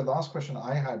 In fact, the last question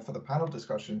I had for the panel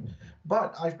discussion,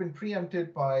 but I've been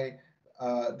preempted by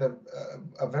a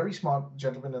very smart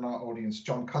gentleman in our audience,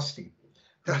 John Custy,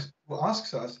 who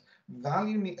asks us,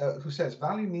 who says,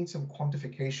 value needs some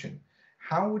quantification.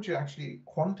 How would you actually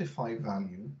quantify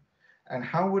value? And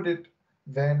how would it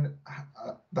then,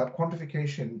 that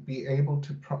quantification, be able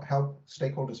to help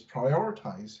stakeholders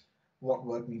prioritize what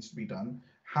work needs to be done?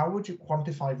 How would you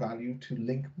quantify value to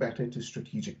link better to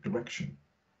strategic direction?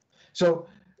 So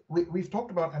we've talked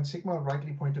about, and Sigma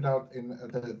rightly pointed out in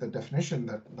the definition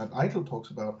that ITIL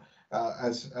talks about,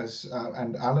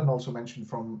 and Alan also mentioned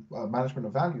from management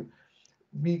of value,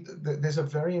 there's a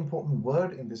very important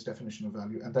word in this definition of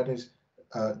value, and that is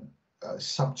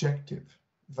subjective.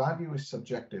 Value is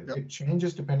subjective. Yep. It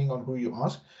changes depending on who you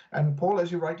ask. And Paul,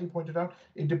 as you rightly pointed out,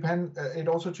 it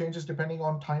also changes depending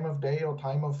on time of day or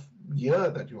time of year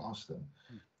that you ask them.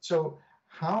 So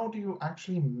how do you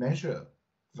actually measure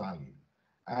value?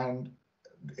 And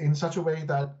in such a way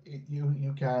that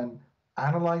you can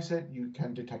analyze it, you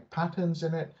can detect patterns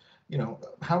in it,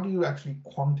 how do you actually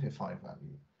quantify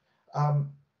value?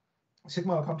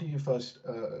 Sigma, I'll come to you first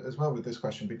as well with this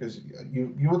question, because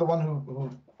you were the one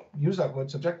who use that word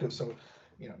subjective, so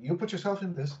you put yourself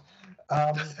in this.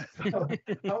 How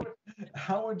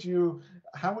would you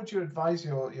advise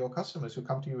your customers who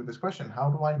come to you with this question? How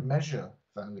do I measure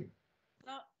value?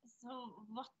 So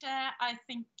what I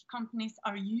think companies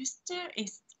are used to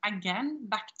is, again,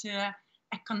 back to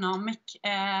economic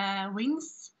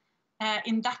wins.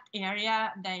 In that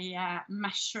area, they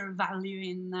measure value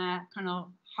in kind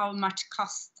of how much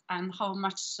cost and how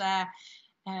much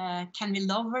can we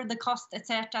lower the cost,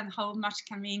 etc., and how much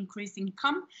can we increase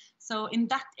income. So in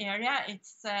that area,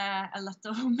 it's a lot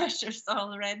of measures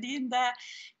already in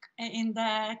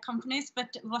the companies.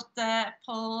 But what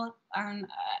Paul and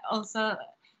also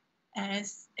I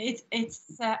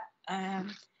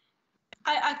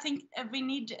think we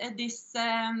need this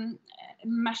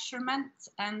measurement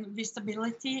and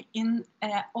visibility in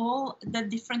all the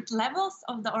different levels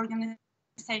of the organization.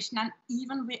 organization and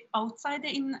even outside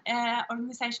the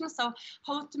organization. So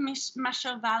how to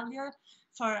measure value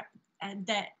for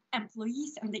the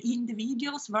employees and the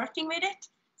individuals working with it,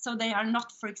 so they are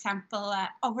not, for example,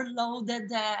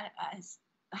 overloaded,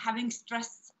 having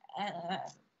stress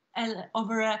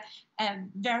over a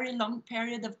very long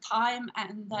period of time,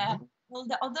 and all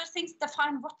the other things.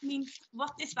 Define what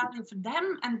is value for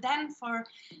them, and then for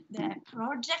the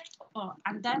project,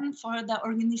 and then for the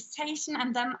organization,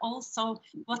 and then also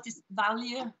what is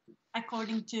value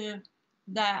according to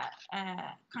the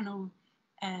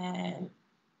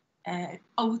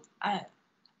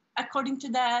according to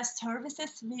the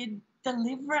services we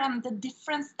deliver and the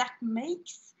difference that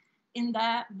makes in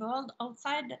the world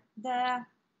outside the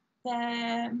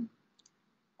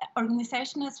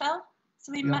organization as well.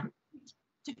 So we managed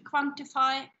to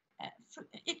quantify,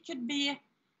 it could be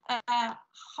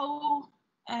how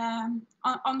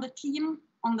on the team,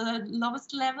 on the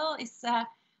lowest level is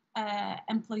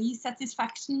employee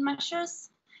satisfaction measures,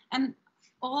 and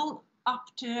all up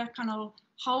to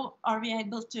how are we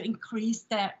able to increase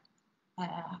the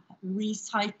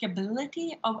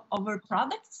recyclability of our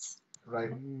products.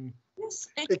 Right. Yes,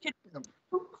 it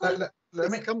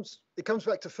comes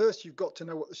back to, first you've got to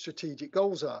know what the strategic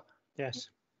goals are. Yes.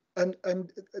 And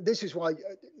this is why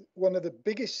one of the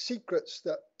biggest secrets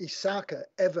that ISACA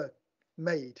ever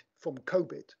made from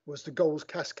COVID was the goals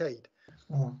cascade.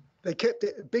 They kept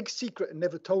it a big secret and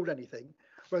never told anything,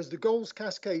 whereas the goals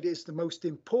cascade is the most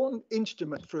important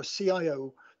instrument for a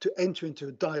CIO to enter into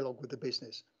a dialogue with the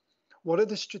business. What are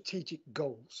the strategic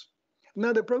goals?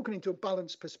 Now they're broken into a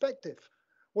balanced perspective.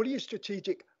 What are your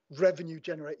strategic revenue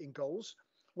generating goals?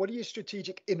 What are your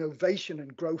strategic innovation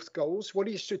and growth goals? What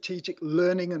are your strategic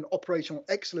learning and operational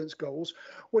excellence goals?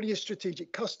 What are your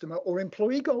strategic customer or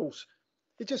employee goals?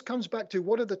 It just comes back to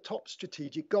what are the top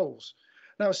strategic goals.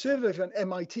 Now, a survey from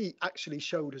MIT actually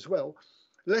showed as well,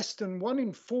 less than 1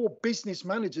 in 4 business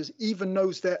managers even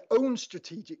knows their own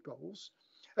strategic goals.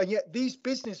 And yet these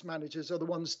business managers are the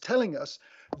ones telling us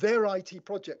their IT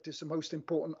project is the most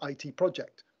important IT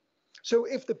project. So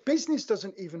if the business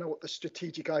doesn't even know what the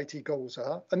strategic IT goals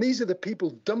are, and these are the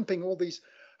people dumping all these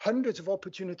hundreds of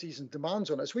opportunities and demands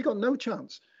on us, we got no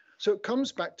chance. So it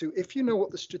comes back to, if you know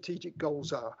what the strategic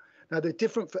goals are, now they're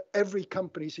different for every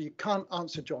company, so you can't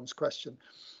answer John's question.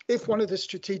 If one of the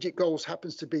strategic goals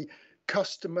happens to be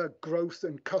customer growth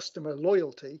and customer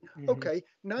loyalty, okay,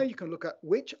 now you can look at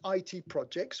which IT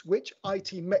projects, which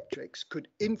IT metrics could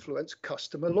influence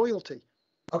customer loyalty.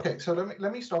 Okay, so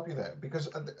let me stop you there, because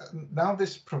now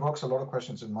this provokes a lot of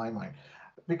questions in my mind,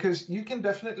 because you can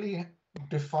definitely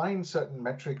define certain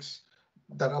metrics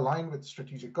that align with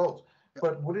strategic goals,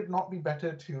 but would it not be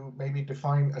better to maybe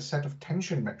define a set of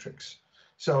tension metrics?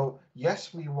 So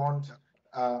yes, we want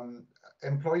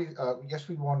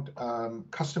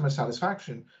customer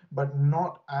satisfaction, but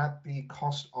not at the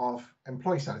cost of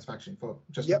employee satisfaction, for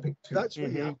just to pick 2. That's where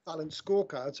you have balanced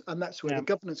scorecards, and that's where the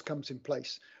governance comes in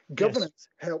place. Governance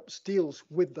helps deals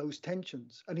with those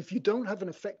tensions. And if you don't have an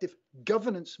effective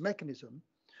governance mechanism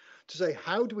to say,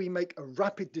 how do we make a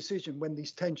rapid decision when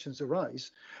these tensions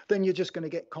arise, then you're just going to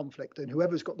get conflict, and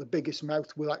whoever's got the biggest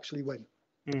mouth will actually win.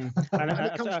 And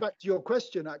it comes back to your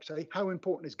question, actually, how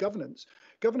important is governance?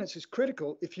 Governance is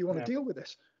critical if you want to deal with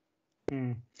this.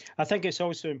 I think it's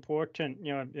also important,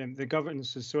 the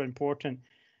governance is so important,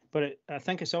 but I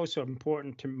think it's also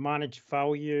important to manage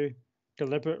value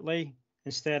deliberately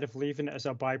instead of leaving it as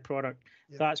a byproduct.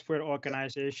 That's where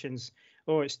organizations,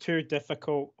 it's too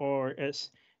difficult, or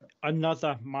it's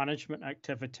another management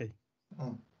activity.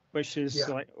 Which is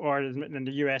like, or in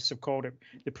the US have called it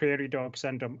the prairie dog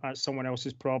syndrome. That's someone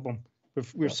else's problem.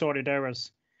 We've sorted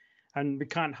ours, and we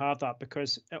can't have that,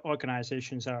 because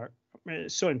organizations are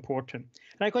so important.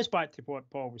 And it goes back to what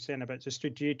Paul was saying about the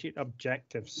strategic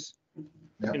objectives,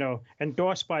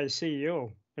 endorsed by the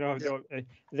CEO.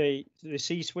 The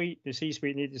C-suite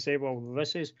need to say, well,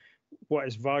 this is what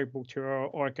is valuable to our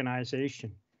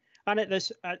organization. And at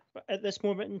this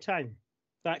moment in time,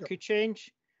 that could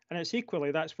change. And it's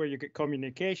equally, that's where you get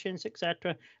communications,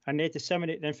 etc., and they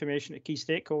disseminate the information to key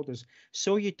stakeholders.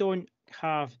 So you don't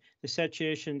have the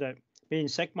situation that me and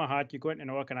Sigma had. You go into an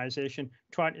organization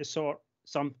trying to sort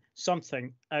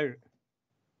something out,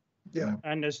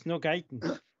 and there's no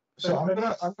guidance. So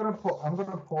I'm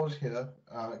gonna pause here,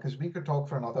 because we could talk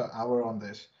for another hour on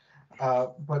this.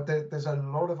 But there's a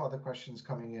lot of other questions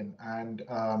coming in, and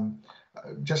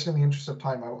just in the interest of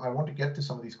time, I want to get to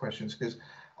some of these questions, because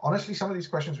honestly, some of these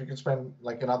questions we can spend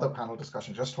like another panel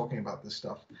discussion just talking about this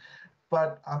stuff.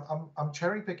 But I'm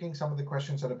cherry picking some of the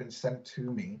questions that have been sent to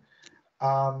me.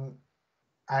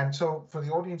 And so for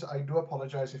the audience, I do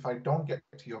apologize if I don't get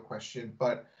to your question,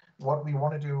 but what we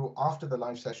want to do after the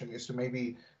live session is to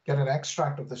maybe get an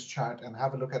extract of this chat and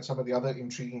have a look at some of the other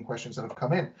intriguing questions that have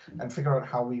come in and figure out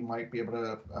how we might be able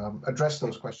to address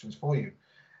those questions for you.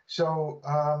 So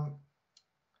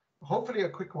hopefully a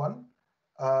quick one.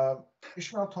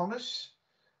 Ishmael Thomas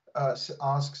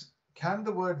asks, can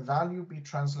the word value be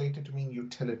translated to mean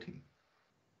utility?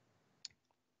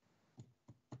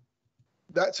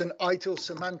 That's an ITIL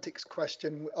semantics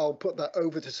question. I'll put that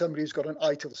over to somebody who's got an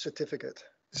ITIL certificate.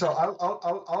 So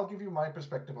I'll give you my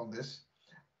perspective on this.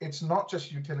 It's not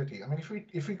just utility. I mean,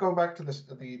 if we go back to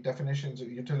the definitions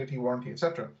of utility, warranty,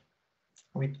 etc.,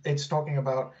 it's talking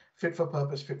about fit for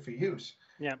purpose, fit for use.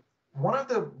 Yeah. One of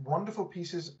the wonderful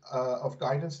pieces of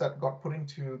guidance that got put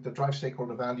into the Drive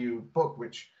Stakeholder Value book,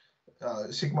 which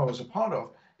Sigma was a part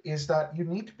of, is that you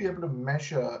need to be able to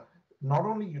measure not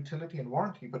only utility and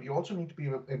warranty, but you also need to be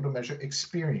able to measure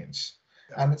experience.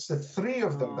 And it's the three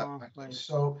of them that matter. Right.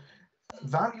 So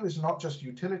value is not just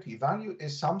utility. Value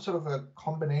is some sort of a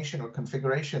combination or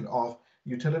configuration of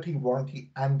utility, warranty,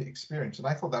 and experience. And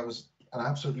I thought that was an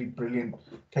absolutely brilliant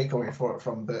takeaway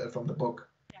from the book.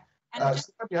 Yeah. Do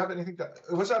you have anything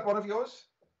was that one of yours?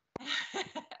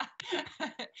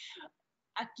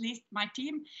 At least my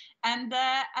team, and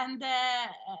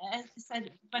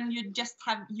said when you just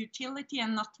have utility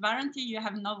and not warranty, you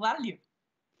have no value.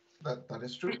 That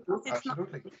is true. It's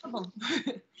absolutely. Not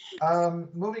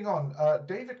moving on,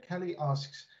 David Kelly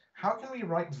asks, how can we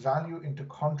write value into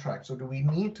contracts, or do we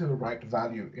need to write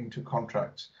value into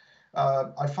contracts?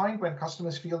 I find when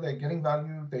customers feel they're getting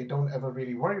value, they don't ever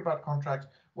really worry about contracts.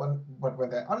 But when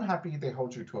they're unhappy, they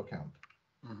hold you to account.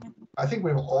 Mm-hmm. I think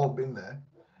we've all been there.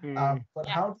 But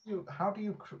Yeah. how do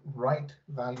you write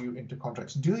value into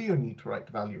contracts? Do you need to write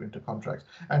value into contracts?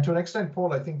 And to an extent,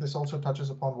 Paul, I think this also touches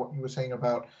upon what you were saying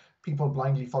about people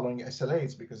blindly following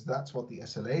SLAs, because that's what the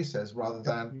SLA says, rather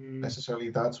than necessarily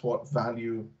that's what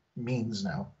value means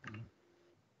now.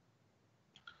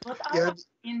 What I have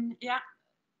seen,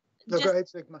 No, go ahead,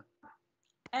 Sigma.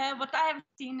 What I have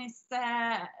seen is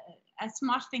a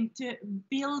smart thing to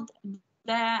build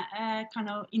the kind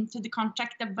of into the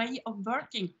contract the way of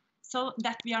working, so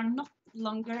that we are not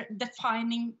longer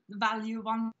defining value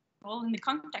one role in the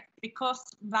contract,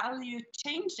 because value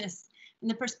changes and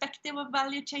the perspective of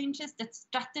value changes, the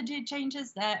strategy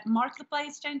changes, the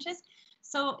marketplace changes.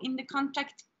 So in the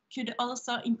contract could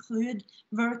also include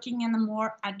working in a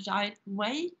more agile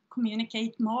way,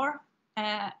 communicate more,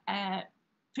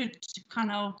 put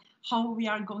kind of how we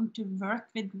are going to work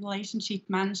with relationship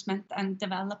management and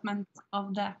development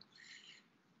of the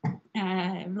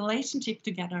relationship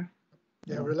together.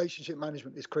 Yeah, relationship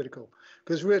management is critical,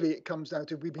 because really it comes down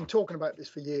to, we've been talking about this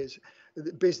for years,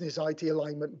 business IT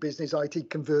alignment, business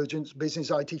IT convergence, business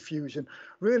IT fusion.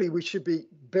 Really, we should be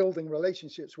building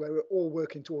relationships where we're all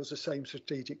working towards the same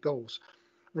strategic goals,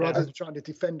 rather than trying to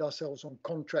defend ourselves on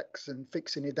contracts and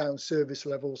fixing it down service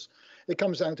levels. It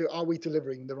comes down to, are we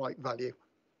delivering the right value?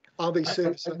 Are they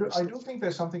service levels? I do think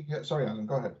there's something here. Sorry, Alan,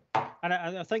 go ahead. And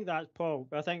I think that's, Paul,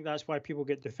 I think that's why people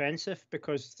get defensive,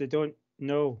 because they don't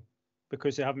know,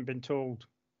 because they haven't been told.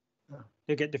 Yeah.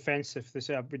 They get defensive. They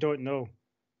say, we don't know.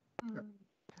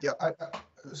 Yeah.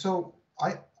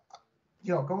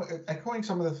 Echoing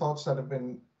some of the thoughts that have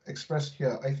been expressed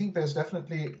here, I think there's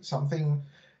definitely something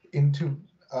into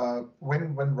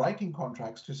when writing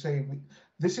contracts to say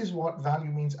this is what value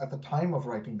means at the time of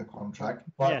writing the contract,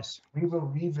 but yes, we will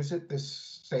revisit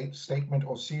this statement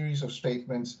or series of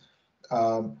statements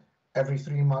every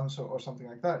 3 months or something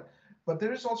like that. But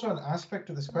there is also an aspect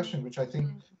to this question which I think,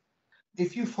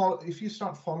 if you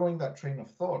start following that train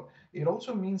of thought, it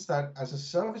also means that as a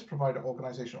service provider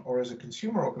organization or as a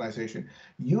consumer organization,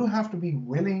 you have to be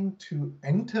willing to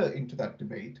enter into that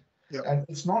debate. Yep. And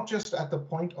it's not just at the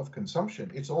point of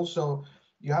consumption. It's also,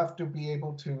 you have to be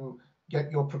able to get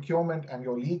your procurement and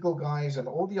your legal guys and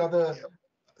all the other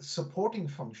supporting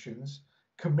functions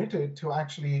committed to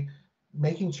actually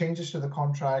making changes to the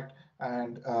contract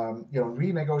and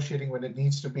renegotiating when it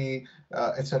needs to be,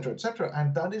 et cetera, et cetera.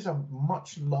 And that is a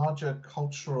much larger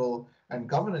cultural and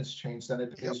governance change than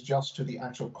it is just to the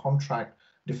actual contract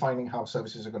defining how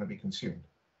services are going to be consumed.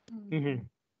 Mm-hmm.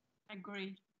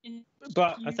 Agree.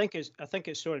 But I think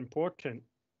it's so important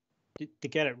to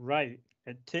get it right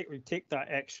and take that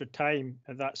extra time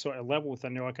at that sort of level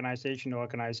within the organization to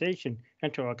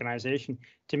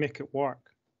make it work.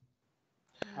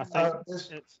 I think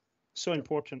it's so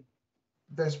important.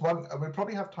 There's one, we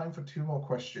probably have time for 2 more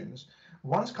questions.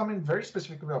 One's coming very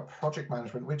specifically about project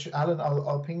management, which, Alan,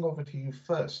 I'll ping over to you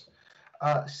first.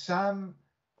 Sam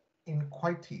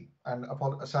Inquity, and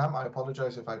Sam, I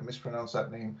apologize if I mispronounced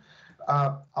that name,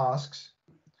 asks,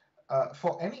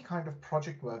 for any kind of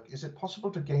project work, is it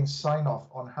possible to gain sign-off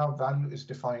on how value is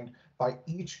defined by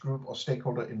each group or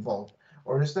stakeholder involved?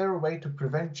 Or is there a way to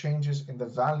prevent changes in the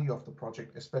value of the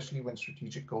project, especially when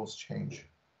strategic goals change?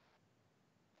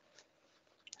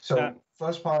 So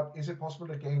first part, is it possible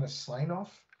to gain a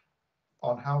sign-off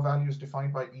on how value is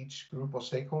defined by each group or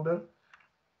stakeholder?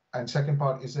 And second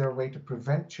part, is there a way to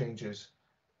prevent changes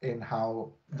in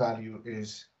how value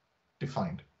is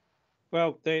defined?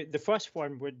 Well, the first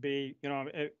one would be, you know,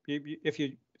 if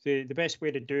you the best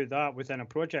way to do that within a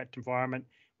project environment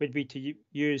would be to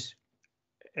use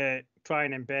try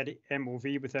and embed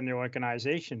MOV within the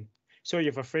organization. So you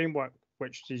have a framework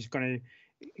which is going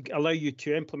to allow you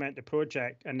to implement the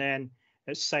project, and then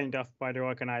it's signed off by the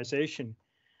organization.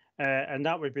 And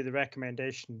that would be the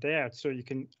recommendation there. So you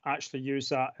can actually use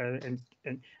that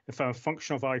from a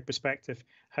functional value perspective,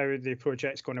 how the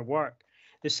project's going to work.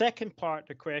 The second part of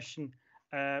the question,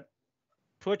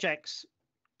 projects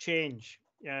change,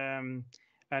 and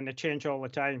they change all the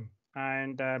time.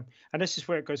 And this is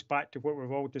where it goes back to what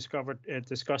we've all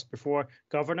discussed before,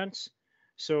 governance.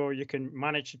 So you can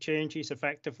manage the changes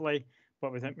effectively,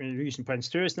 but without using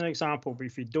Prince2 as an example. But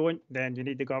if you don't, then you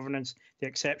need the governance, the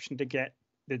exception to get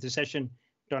the decision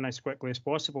done as quickly as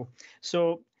possible.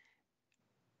 So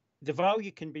the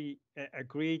value can be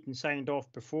agreed and signed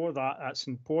off before that. That's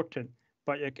important,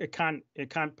 but it can't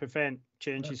prevent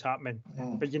changes happening.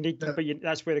 But you need,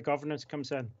 that's where the governance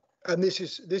comes in. And this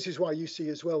is why you see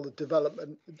as well the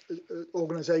development,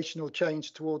 organizational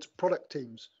change towards product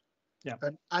teams,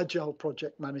 and agile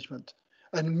project management,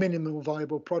 and minimum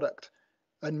viable product,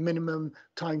 and minimum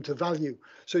time to value.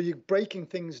 So you're breaking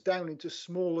things down into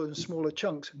smaller and smaller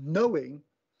chunks, knowing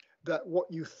that what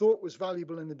you thought was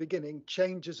valuable in the beginning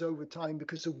changes over time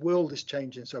because the world is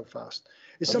changing so fast.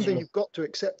 It's something you've got to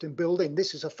accept and build in.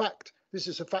 This is a fact. This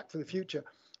is a fact for the future.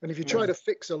 And if you try to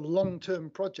fix a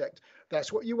long-term project,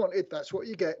 that's what you wanted, that's what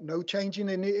you get, no changing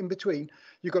in between.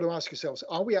 You've got to ask yourselves,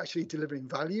 are we actually delivering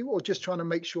value, or just trying to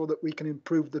make sure that we can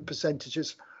improve the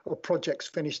percentages of projects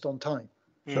finished on time?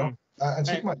 Sure. And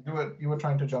Sigmar, you were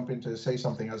trying to jump in to say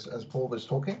something as Paul was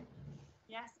talking?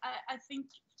 Yes, I think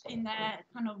in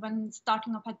kind of when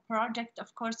starting up a project,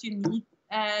 of course, you need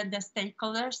the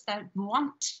stakeholders that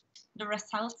want the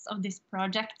results of this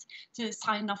project to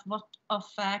sign off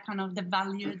kind of the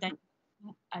value that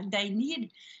they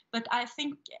need. But I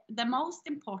think the most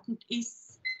important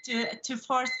is to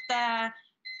force the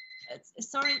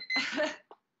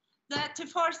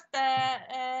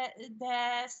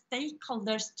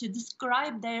stakeholders to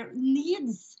describe their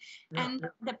needs and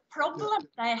the problem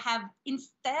they have,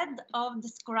 instead of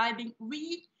describing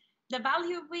the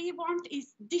value we want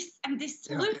is this and this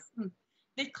solution.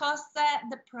 Because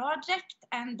the project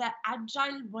and the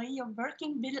agile way of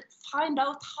working will find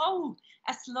out how,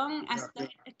 as long as the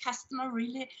customer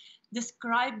really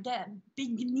describe the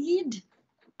big need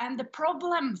and the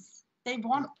problems they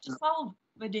want to solve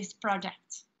with this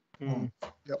project. And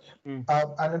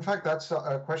in fact, that's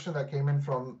a question that came in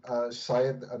from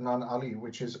Syed Adnan Ali,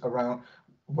 which is around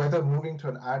whether moving to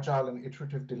an agile and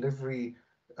iterative delivery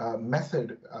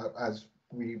method, as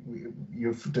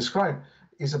you've described,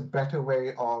 is a better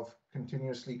way of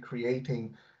continuously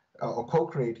creating or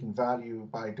co-creating value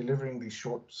by delivering these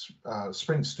short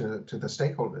sprints to the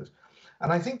stakeholders.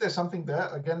 And I think there's something there,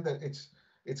 again, that it's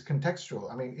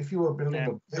contextual. I mean, if you were building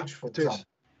a bridge, for example,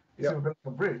 if you were building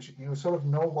a bridge, you sort of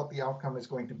know what the outcome is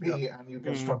going to be, and you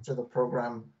can structure the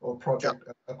program or project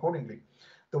accordingly.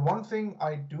 The one thing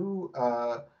I do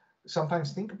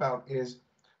sometimes think about is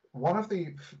one of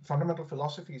the fundamental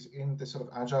philosophies in this sort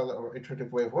of agile or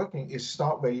iterative way of working is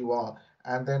start where you are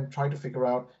and then try to figure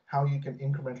out how you can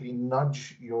incrementally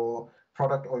nudge your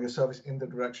product or your service in the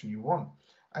direction you want.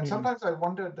 And sometimes I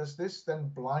wonder, does this then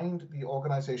blind the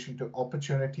organization to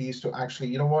opportunities to actually,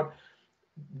 you know what,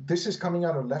 this is coming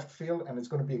out of left field and it's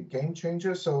going to be a game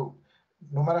changer. So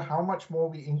no matter how much more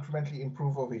we incrementally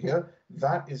improve over here,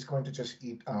 that is going to just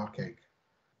eat our cake.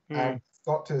 And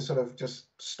got to sort of just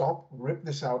stop, rip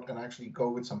this out, and actually go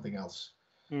with something else.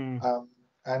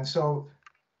 And so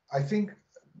I think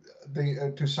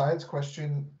to Syed's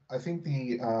question, I think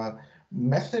the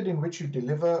method in which you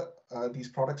deliver these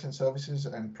products and services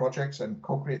and projects and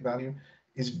co-create value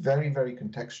is very, very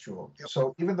contextual.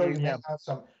 So even though you may have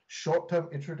some short-term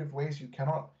iterative ways, you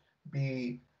cannot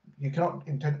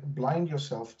blind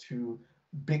yourself to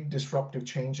big disruptive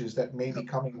changes that may be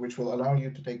coming, which will allow you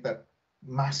to take that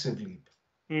massive leap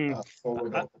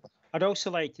forward. I'd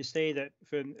also like to say that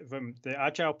from the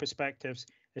agile perspectives,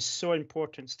 it's so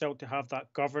important still to have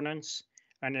that governance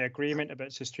and the agreement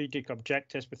about strategic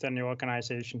objectives within the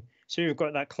organization. So you've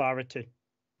got that clarity.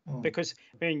 Because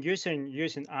I mean,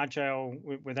 using Agile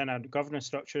within a governance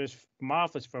structure is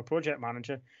marvelous for a project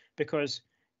manager, because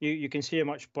you can see how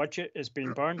much budget is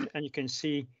being burned, and you can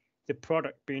see the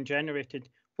product being generated,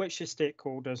 which the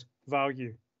stakeholders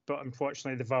value. But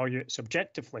unfortunately, they value it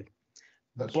subjectively.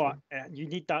 That's but true. You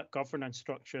need that governance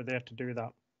structure there to do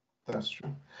that. That's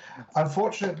true.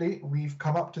 Unfortunately, we've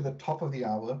come up to the top of the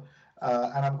hour,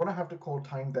 and I'm going to have to call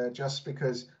time there, just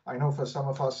because I know for some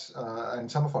of us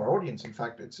and some of our audience, in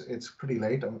fact, it's pretty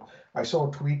late. I saw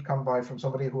a tweet come by from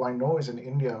somebody who I know is in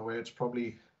India, where it's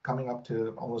probably coming up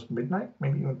to almost midnight,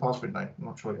 maybe even past midnight. I'm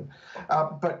not sure yet.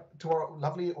 But to our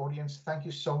lovely audience, thank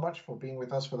you so much for being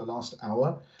with us for the last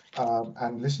hour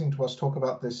and listening to us talk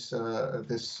about this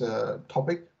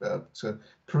topic. It's a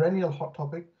perennial hot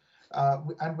topic.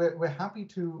 And we're happy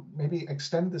to maybe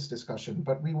extend this discussion,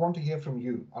 but we want to hear from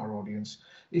you, our audience.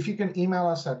 If you can email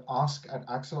us at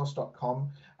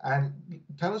ask@axelos.com and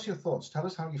tell us your thoughts. Tell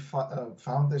us how you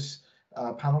found this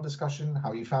panel discussion,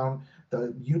 how you found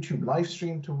the YouTube live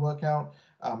stream to work out,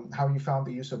 how you found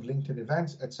the use of LinkedIn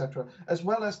events, etc., as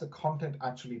well as the content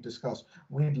actually discussed.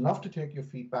 We'd love to take your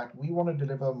feedback. We want to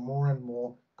deliver more and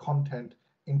more content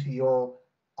into your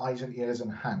eyes and ears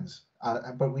and hands,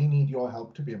 but we need your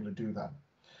help to be able to do that.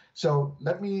 So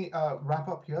let me wrap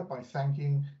up here by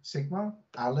thanking Sigma,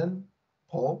 Alan,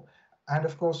 Paul, and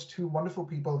of course, two wonderful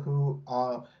people who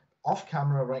are off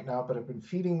camera right now, but have been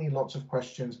feeding me lots of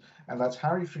questions, and that's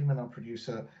Harry Freeman, our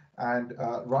producer, and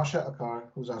Rasha Akar,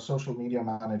 who's our social media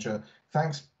manager.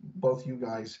 Thanks, both you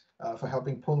guys, for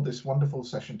helping pull this wonderful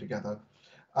session together.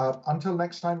 Until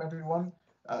next time, everyone,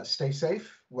 stay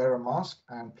safe, wear a mask,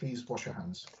 and please wash your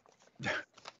hands.